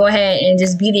want to go ahead and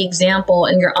just be the example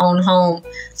in your own home,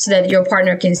 so that your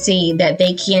partner can see that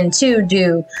they can too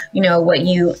do,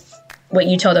 what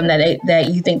you told them that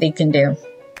you think they can do.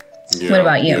 Yeah, what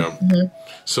about you? Yeah.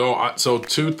 So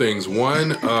two things.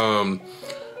 One,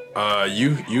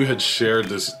 you had shared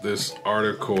this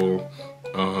article,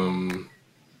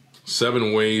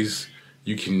 7 ways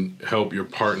you can help your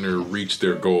partner reach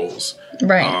their goals.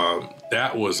 Right.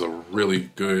 That was a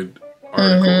really good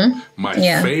article. My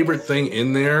favorite thing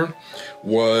in there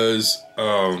was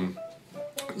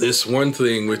this one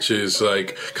thing, which is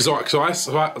like,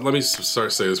 let me say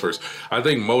this first. I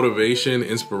think motivation,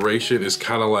 inspiration is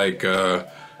kind of like,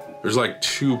 there's like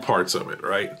 2 parts of it,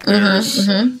 right?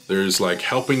 There's like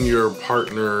helping your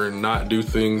partner not do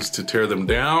things to tear them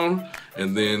down,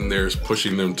 and then there's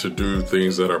pushing them to do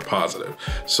things that are positive.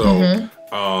 So,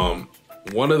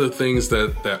 one of the things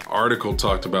that article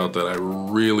talked about that I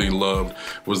really loved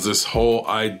was this whole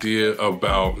idea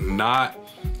about not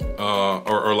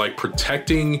or like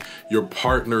protecting your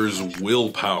partner's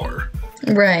willpower.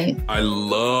 Right. I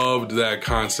loved that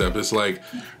concept. It's like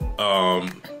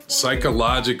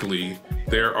psychologically,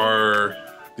 there are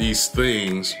these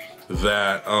things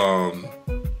that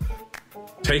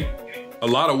take a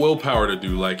lot of willpower to do.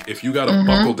 Like if you got to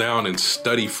buckle down and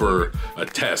study for a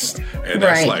test, and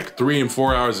that's like 3 and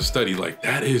 4 hours of study, like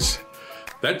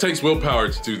that takes willpower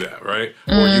to do that, right?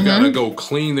 Or you gotta go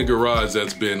clean the garage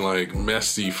that's been like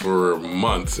messy for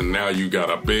months, and now you got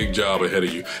a big job ahead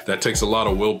of you. That takes a lot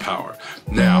of willpower.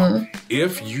 Now,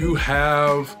 if you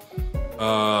have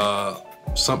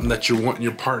something that you want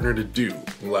your partner to do.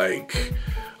 Like,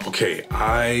 okay,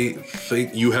 I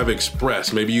think you have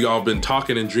expressed, maybe you all have been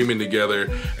talking and dreaming together,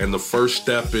 and the first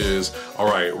step is, all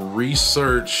right,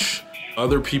 research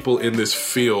other people in this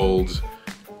field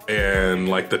and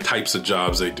like the types of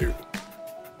jobs they do.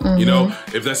 You know,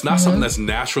 if that's not something that's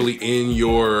naturally in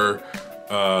your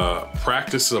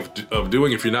practice of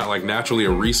doing, if you're not like naturally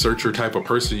a researcher type of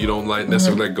person, you don't like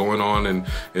necessarily like going on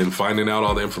and finding out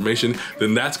all the information,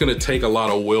 then that's going to take a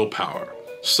lot of willpower.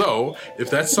 So if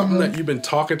that's something that you've been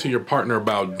talking to your partner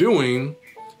about doing,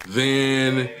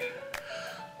 then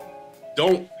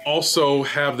don't also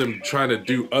have them trying to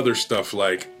do other stuff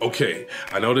like, okay,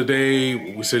 I know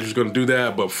today we said you're going to do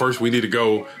that, but first we need to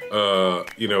go,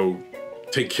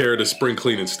 take care of the spring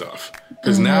cleaning stuff.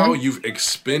 Because now you've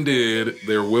expended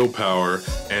their willpower,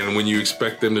 and when you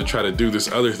expect them to try to do this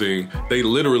other thing, they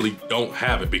literally don't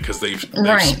have it because they've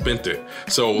spent it.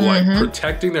 So like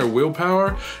protecting their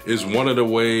willpower is one of the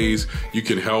ways you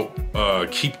can help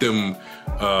keep them,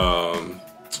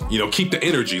 keep the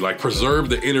energy, like preserve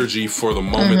the energy for the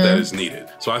moment that is needed.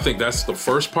 So I think that's the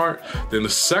first part. Then the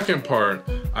second part,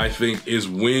 I think, is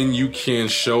when you can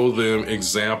show them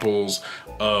examples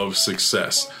of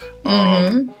success.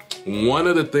 One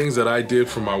of the things that I did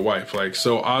for my wife, like,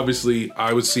 so obviously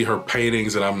I would see her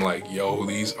paintings and I'm like, yo,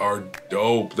 these are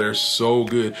dope. They're so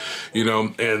good,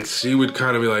 and she would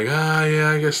kind of be like, yeah,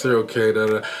 I guess they're okay.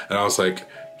 And I was like,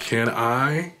 can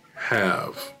I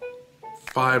have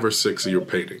 5 or 6 of your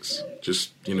paintings?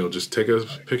 Just take a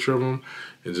picture of them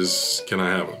and just, can I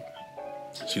have them?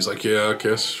 She's like, yeah, I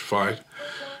guess, fine.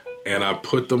 And I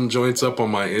put them joints up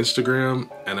on my Instagram,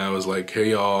 and I was like,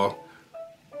 hey, y'all,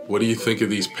 what do you think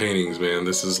of these paintings, man?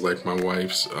 This is like my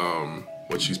wife's,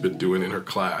 what she's been doing in her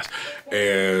class.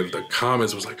 And the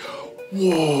comments was like,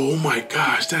 whoa, oh my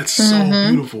gosh, that's so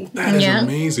beautiful. That is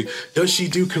amazing. Does she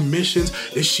do commissions?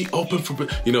 Is she open for,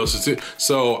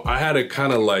 so I had to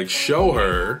kind of like show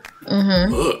her,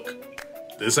 look,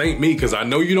 this ain't me, because I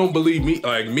know you don't believe me.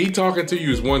 Like, me talking to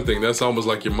you is one thing. That's almost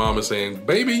like your mama saying,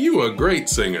 baby, you a great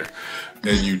singer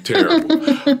and you terrible.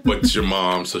 But it's your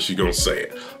mom, so she gonna say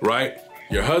it, right?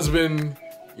 Your husband,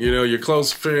 your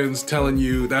close friends telling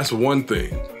you, that's one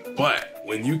thing. But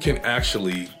when you can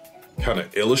actually kind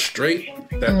of illustrate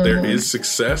that there is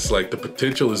success, like the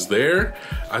potential is there,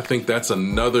 I think that's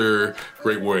another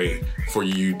great way for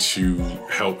you to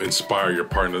help inspire your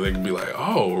partner. They can be like,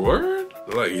 oh, word?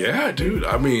 Like, yeah, dude,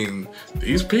 I mean,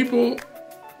 these people,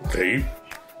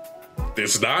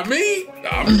 it's not me.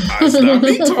 It's not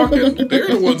me talking. They're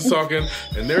the ones talking.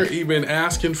 And they're even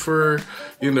asking for,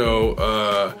 they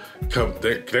want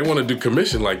to do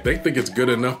commission. Like, they think it's good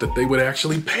enough that they would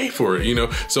actually pay for it,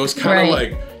 So it's kind of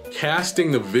like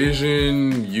casting the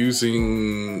vision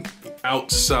using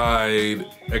outside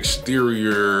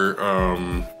exterior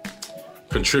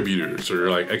contributors or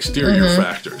like exterior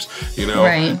factors,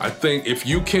 I think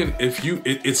you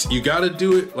got to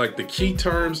do it. Like, the key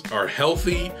terms are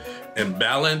healthy and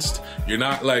balanced. You're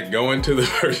not like going to the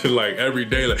person like every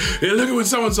day, like, hey, look at what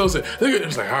so-and-so said.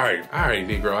 It's like, all right,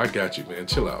 Negro, I got you, man.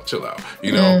 Chill out,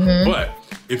 But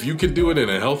if you can do it in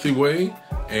a healthy way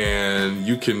and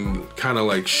you can kind of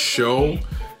like show,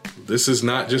 this is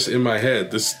not just in my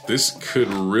head, this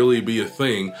could really be a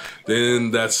thing,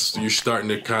 then you're starting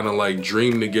to kind of like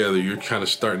dream together. You're kind of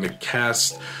starting to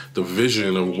cast the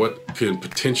vision of what could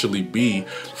potentially be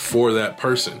for that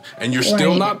person. And you're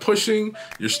still not pushing,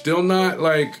 you're still not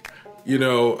like,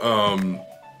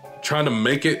 trying to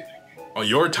make it on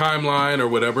your timeline or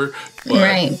whatever,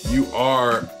 but you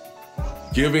are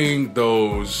giving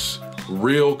those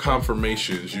real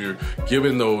confirmations. You're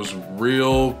giving those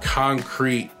real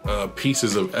concrete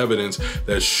pieces of evidence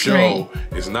that show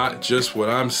it's not just what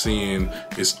I'm seeing,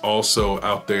 it's also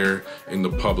out there in the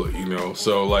public,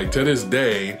 So like to this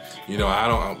day,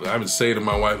 I would say to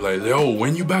my wife, like, yo,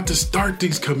 when you about to start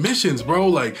these commissions, bro?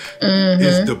 Like,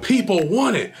 it's the people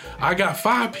want it. I got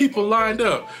 5 people lined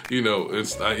up.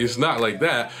 It's not like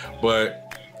that,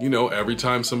 but every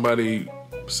time somebody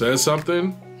says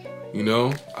something,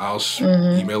 I'll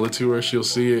email it to her. She'll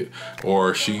see it,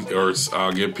 or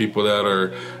I'll get people that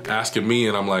are asking me,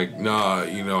 and I'm like, nah,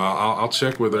 I'll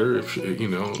check with her if she'll let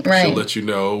you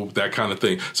know, that kind of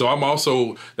thing.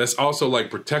 So that's also like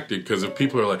protected, because if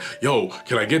people are like, yo,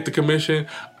 can I get the commission?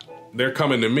 They're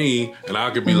coming to me, and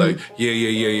I could be like,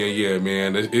 yeah,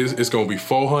 man, it's gonna be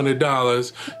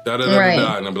 $400, da da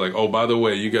da, and I'll be like, oh, by the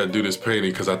way, you gotta do this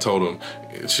painting because I told him.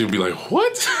 And she'll be like,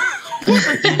 what? What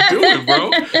are you doing, bro?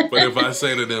 But if I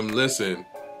say to them, listen,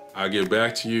 I'll get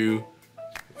back to you,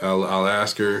 I'll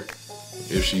ask her,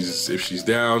 If she's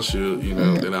down, she'll,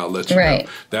 then I'll let you Right.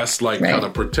 know. That's like Right. kind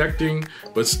of protecting,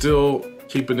 but still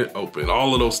keeping it open.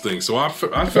 All of those things. So I feel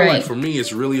like Right. for me,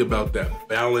 it's really about that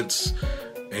balance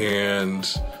and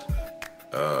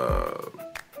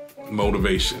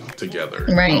motivation together.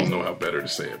 Right. I don't know how better to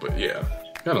say it, but yeah,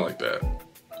 kind of like that.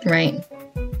 Right.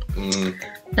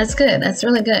 That's good. That's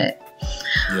really good.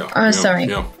 Yeah. Sorry.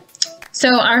 Yeah.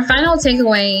 So our final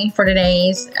takeaway for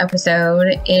today's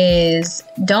episode is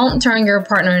don't turn your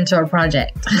partner into a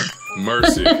project.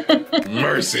 Mercy.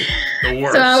 Mercy. The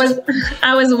worst. So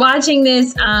I was watching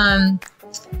this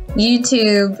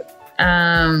YouTube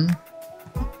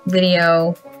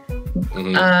video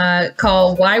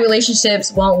called "Why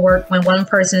Relationships Won't Work When One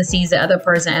Person Sees the Other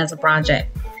Person as a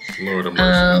Project." Lord of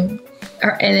mercy.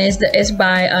 And it's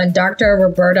by Dr.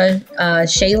 Roberta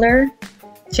Shaler.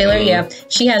 Yeah.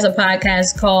 She has a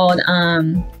podcast called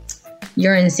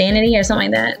Your Insanity or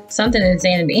something like that. Something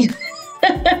Insanity.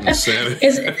 Insanity.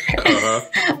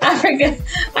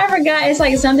 I forgot. It's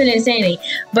like something Insanity.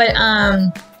 But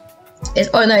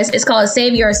it's called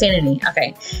Save Your Sanity.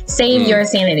 Okay. Save Your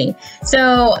Sanity.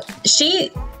 So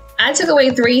I took away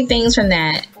 3 things from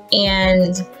that.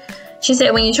 And she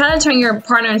said, when you try to turn your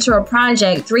partner into a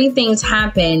project, 3 things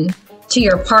happen to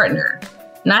your partner.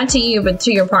 Not to you, but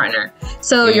to your partner.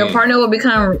 So your partner will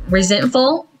become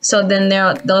resentful. So then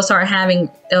they'll start having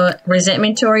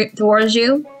resentment towards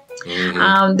you.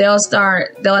 There'll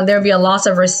be a loss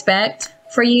of respect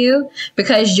for you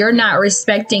because you're not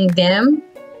respecting them.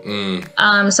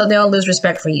 So they'll lose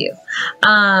respect for you.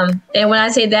 And when I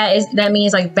say that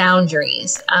means like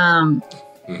boundaries.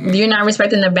 You're not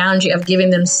respecting the boundary of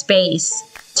giving them space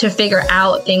to figure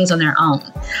out things on their own.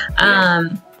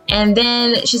 And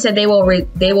then she said they will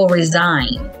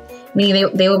resign, meaning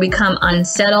they will become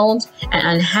unsettled and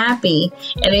unhappy,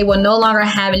 and they will no longer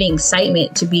have any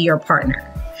excitement to be your partner.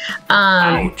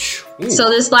 Ouch.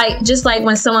 So just like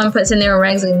when someone puts in their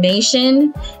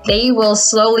resignation, they will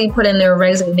slowly put in their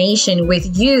resignation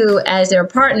with you as their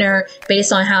partner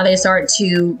based on how they start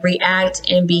to react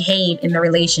and behave in the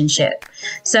relationship.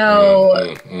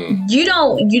 So you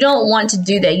don't want to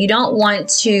do that. You don't want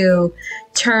to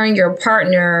turn your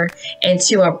partner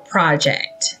into a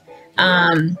project.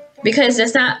 Because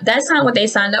that's not what they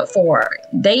signed up for.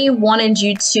 They wanted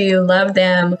you to love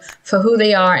them for who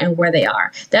they are and where they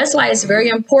are. That's why it's very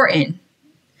important.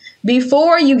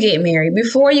 Before you get married,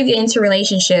 before you get into a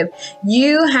relationship,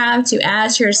 you have to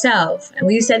ask yourself, and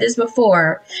we've said this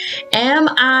before, am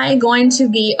I going to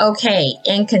be okay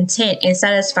and content and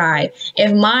satisfied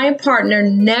if my partner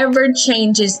never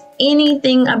changes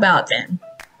anything about them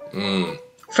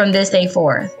from this day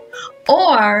forth?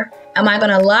 Or am I going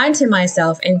to lie to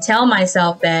myself and tell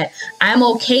myself that I'm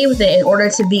okay with it in order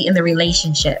to be in the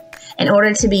relationship, in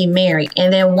order to be married?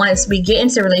 And then once we get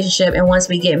into a relationship and once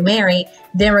we get married,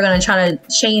 then we're going to try to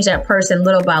change that person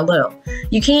little by little.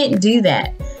 You can't do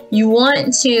that. You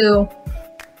want to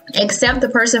accept the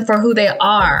person for who they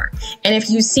are. And if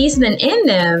you see something in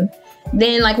them,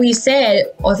 then like we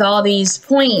said, with all these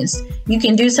points, you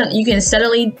can do something. You can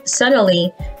subtly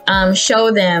show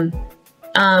them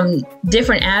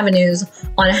different avenues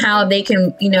on how they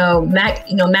can,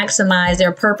 maximize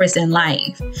their purpose in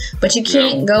life. But you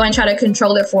can't go and try to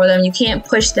control it for them. You can't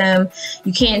push them.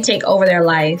 You can't take over their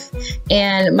life.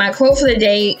 And my quote for the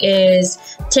day is,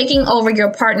 taking over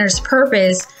your partner's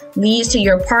purpose leads to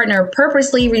your partner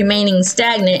purposely remaining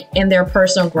stagnant in their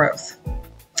personal growth.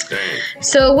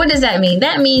 So what does that mean?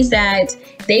 That means that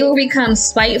they will become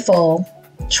spiteful,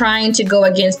 trying to go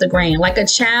against the grain, like a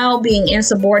child being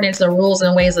insubordinate to the rules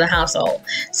and ways of the household.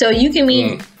 So you can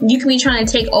be trying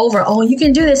to take over. Oh, you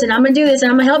can do this, and I'm gonna do this,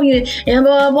 and I'm gonna help you, and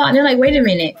blah blah blah. And they're like, wait a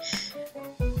minute.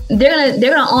 They're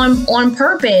gonna on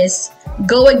purpose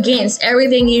go against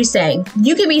everything you say.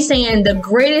 You could be saying the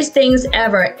greatest things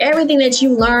ever. Everything that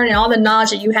you learn and all the knowledge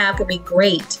that you have could be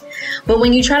great. But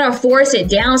when you try to force it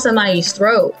down somebody's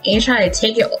throat and you try to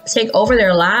take over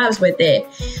their lives with it,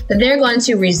 then they're going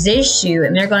to resist you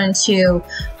and they're going to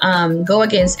go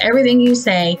against everything you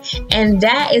say. And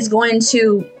that's going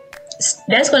to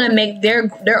make their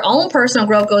own personal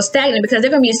growth go stagnant, because they're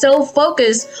going to be so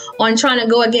focused on trying to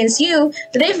go against you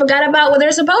that they forgot about what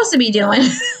they're supposed to be doing.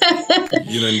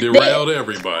 You done derailed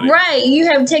everybody. Right. You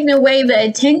have taken away the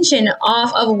attention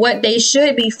off of what they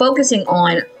should be focusing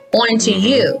on onto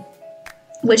you,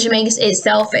 which makes it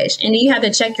selfish. And you have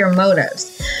to check your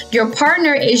motives. Your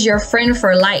partner is your friend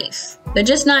for life. They're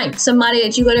just not somebody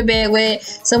that you go to bed with,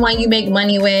 someone you make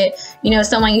money with,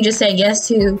 someone you just say yes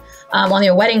to on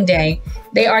your wedding day,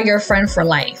 they are your friend for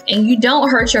life. And you don't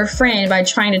hurt your friend by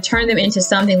trying to turn them into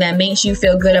something that makes you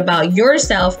feel good about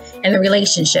yourself and the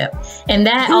relationship. And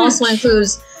that also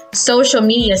includes social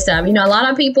media stuff. You know, a lot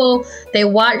of people, they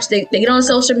get on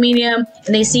social media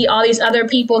and they see all these other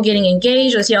people getting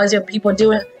engaged, or see all these other people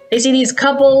they see these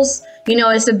couples. You know,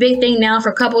 it's a big thing now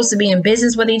for couples to be in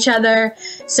business with each other.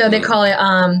 So they call it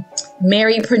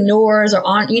marriedpreneurs, or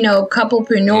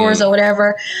couplepreneurs or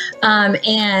whatever.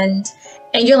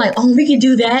 And you're like, oh, we could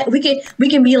do that. We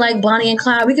can be like Bonnie and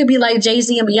Clyde. We could be like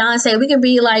Jay-Z and Beyonce. We can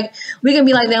be like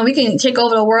them. We can take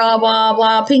over the world, blah,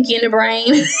 blah, Pinky in the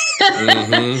Brain.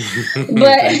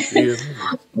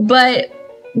 But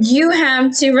you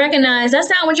have to recognize that's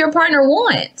not what your partner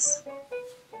wants.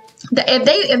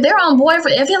 If they're on board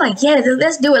if they're like, yeah,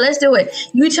 let's do it.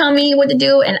 You tell me what to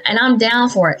do, and I'm down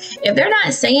for it. If they're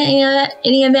not saying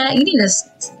any of that, you need to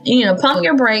pump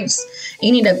your brakes.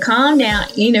 You need to calm down.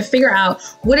 You need to figure out,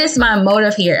 what is my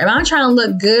motive here? Am I trying to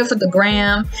look good for the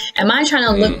gram? Am I trying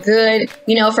to look good,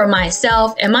 for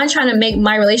myself? Am I trying to make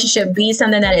my relationship be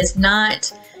something that is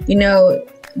not,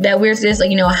 that we're just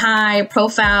high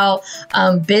profile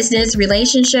business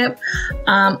relationship,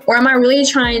 or am I really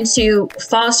trying to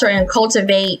foster and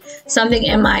cultivate something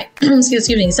in my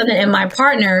something in my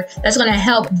partner that's going to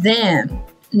help them,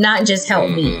 not just help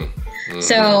me?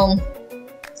 So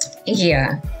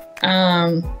yeah,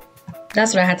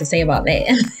 that's what I have to say about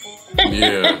that.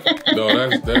 Yeah, no,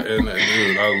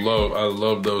 dude, I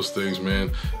love those things,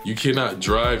 man. You cannot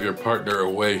drive your partner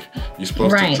away. You're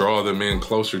supposed to draw them in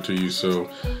closer to you. So,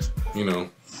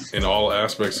 in all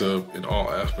aspects of it,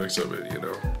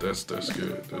 that's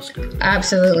good. That's good.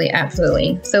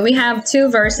 Absolutely. So we have two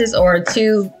verses, or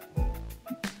two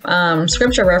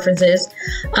scripture references.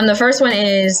 The first one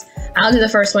is, I'll do the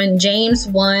first one, James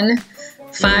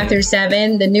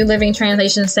 1:5-7. The New Living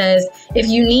Translation says, if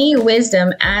you need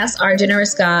wisdom, ask our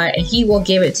generous God, and he will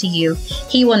give it to you.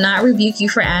 He will not rebuke you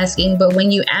for asking, but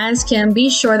when you ask him, be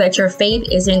sure that your faith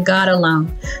is in God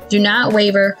alone. Do not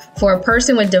waver, for a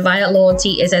person with divided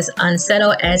loyalty is as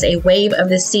unsettled as a wave of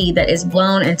the sea that is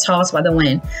blown and tossed by the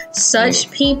wind.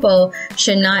 Such people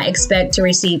should not expect to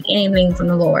receive anything from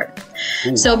the Lord.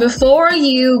 So before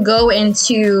you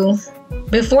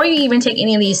even take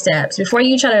any of these steps, before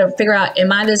you try to figure out,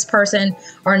 am I this person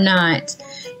or not,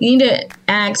 you need to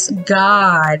ask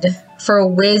God for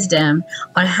wisdom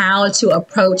on how to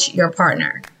approach your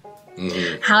partner.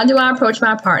 How do I approach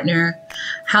my partner?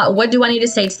 What do I need to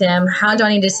say to them? How do I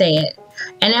need to say it?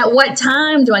 And at what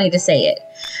time do I need to say it?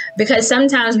 Because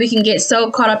sometimes we can get so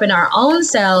caught up in our own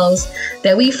selves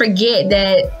that we forget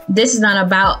that this is not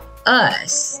about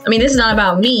us. I mean, this is not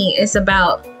about me. It's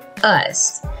about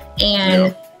us.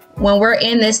 And when we're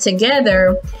in this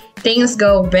together, things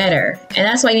go better. And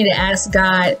that's why you need to ask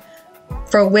God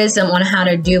for wisdom on how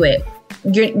to do it.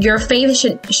 Your faith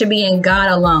should be in God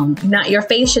alone. Your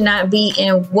faith should not be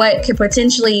in what could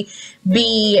potentially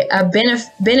be a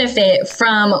benefit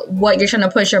from what you're trying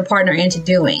to push your partner into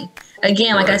doing.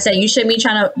 Again, like I said,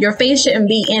 your faith shouldn't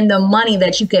be in the money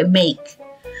that you could make.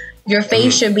 Your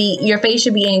faith should be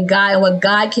in God and what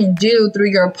God can do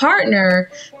through your partner,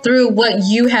 through what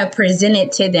you have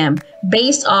presented to them,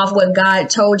 based off what God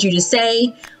told you to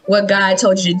say, what God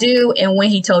told you to do, and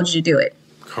when he told you to do it.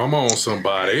 Come on,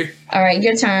 somebody. All right,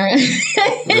 your turn.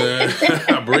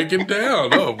 Break it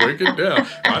down.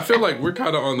 I feel like we're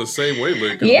kind of on the same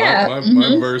wavelength. Yeah.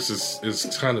 My verse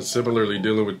is kind of similarly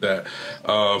dealing with that.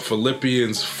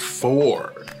 Philippians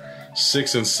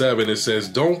 4:6-7, it says,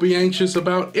 don't be anxious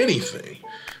about anything,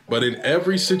 but in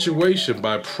every situation,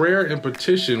 by prayer and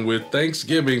petition with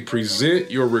thanksgiving,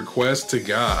 present your requests to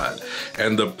God.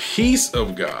 And the peace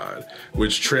of God,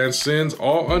 which transcends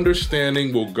all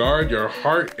understanding, will guard your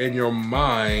heart and your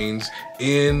minds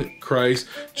in Christ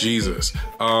Jesus.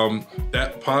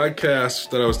 That podcast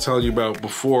that I was telling you about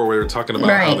before, where we were talking about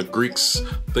how the Greeks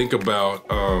think about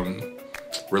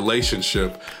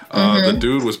relationship. The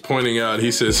dude was pointing out,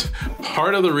 he says,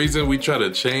 part of the reason we try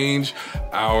to change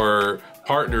our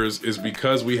partners is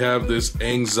because we have this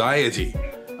anxiety.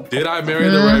 Did I marry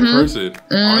the right person?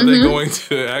 Are they going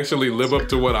to actually live up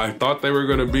to what I thought they were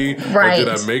going to be? Or did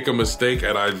I make a mistake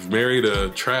and I've married a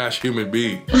trash human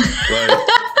being? Like,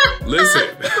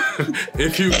 listen,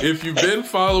 if you've been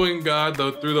following God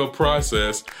through the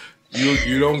process,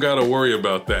 you don't got to worry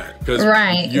about that, because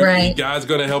God's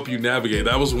going to help you navigate.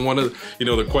 That was one of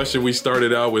the question we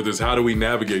started out with, is how do we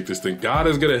navigate this thing? God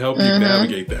is going to help you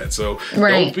navigate that. So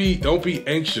don't be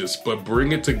anxious, but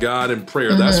bring it to God in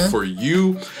prayer. That's for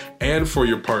you and for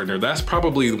your partner. That's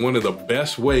probably one of the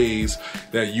best ways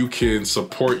that you can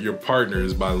support your partner,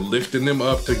 is by lifting them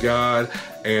up to God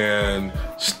and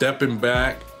stepping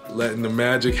back, letting the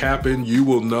magic happen. You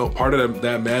will know part of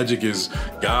that magic is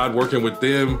God working with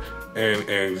them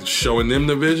and showing them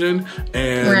the vision,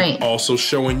 and also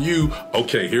showing you,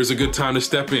 okay, here's a good time to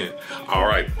step in. All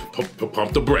right,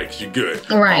 pump the brakes. You're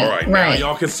good. Right. All right. Now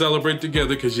y'all can celebrate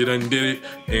together because you done did it,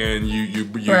 and you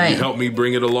helped me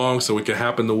bring it along so it can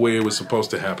happen the way it was supposed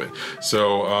to happen.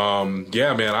 So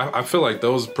yeah, man, I feel like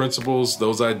those principles,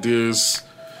 those ideas,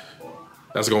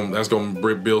 that's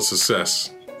gonna build success.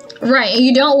 Right.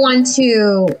 You don't want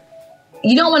to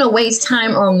waste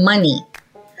time or money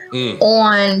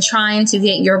on trying to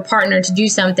get your partner to do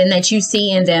something that you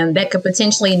see in them that could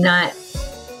potentially not,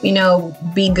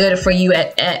 be good for you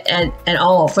at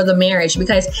all for the marriage.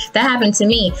 Because that happened to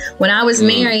me when I was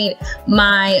married.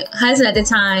 My husband at the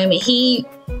time, he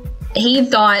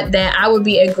thought that I would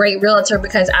be a great realtor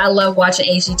because I love watching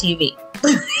HGTV.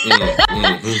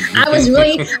 I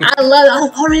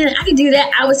love, oh man, I could do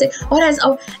that. I would say,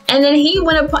 and then he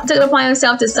took it upon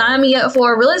himself to sign me up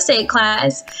for a real estate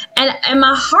class, and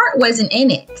my heart wasn't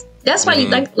in it. That's why,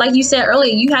 like you said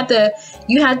earlier, you have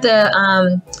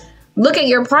to look at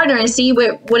your partner and see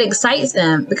what excites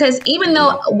them. Because even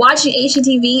though watching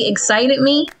HGTV excited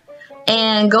me,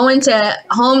 and going to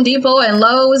Home Depot and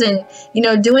Lowe's and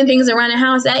doing things around the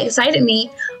house, that excited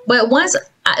me. But once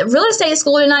real estate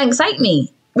school did not excite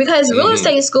me, because real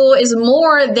estate school is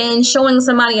more than showing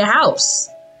somebody a house.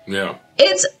 Yeah,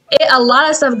 a lot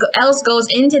of stuff else goes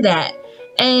into that.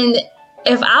 And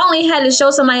if I only had to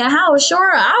show somebody a house,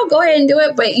 sure, I'll go ahead and do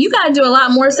it. But you got to do a lot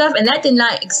more stuff, and that did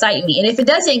not excite me. And if it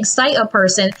doesn't excite a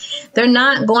person, they're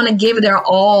not going to give their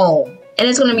all. And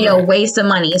it's going to be a waste of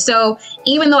money. So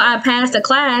even though I passed the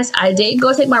class, I did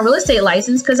go take my real estate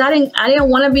license because I didn't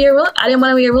want to be a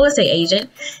real estate agent.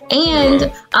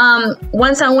 And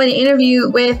once I went and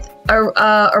interviewed with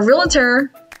a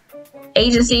realtor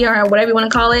agency, or whatever you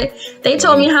want to call it, they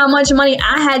told me how much money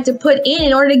I had to put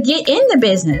in order to get in the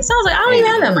business. I was like, I don't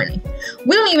even have that money.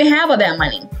 We don't even have all that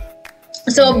money.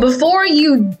 So before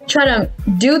you try to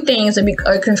do things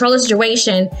or control the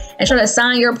situation and try to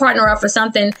sign your partner up for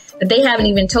something that they haven't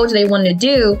even told you they want to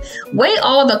do, weigh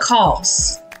all the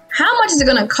costs. How much is it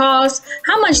going to cost?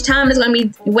 How much time is going to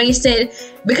be wasted?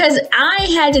 Because I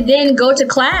had to then go to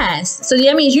class. So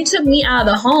that means you took me out of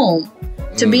the home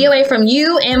to be away from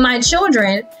you and my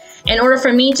children in order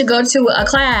for me to go to a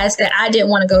class that I didn't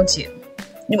want to go to.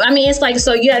 I mean, it's like,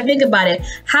 so you have to think about it.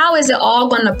 How is it all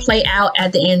going to play out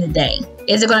at the end of the day?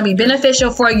 Is it going to be beneficial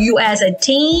for you as a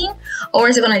team, or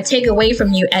is it going to take away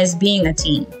from you as being a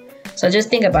team? So just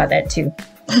think about that too.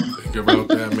 Think about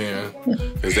that, man.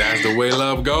 Because that's the way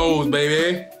love goes,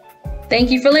 baby.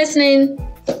 Thank you for listening.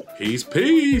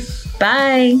 Peace.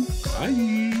 Bye.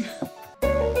 Bye.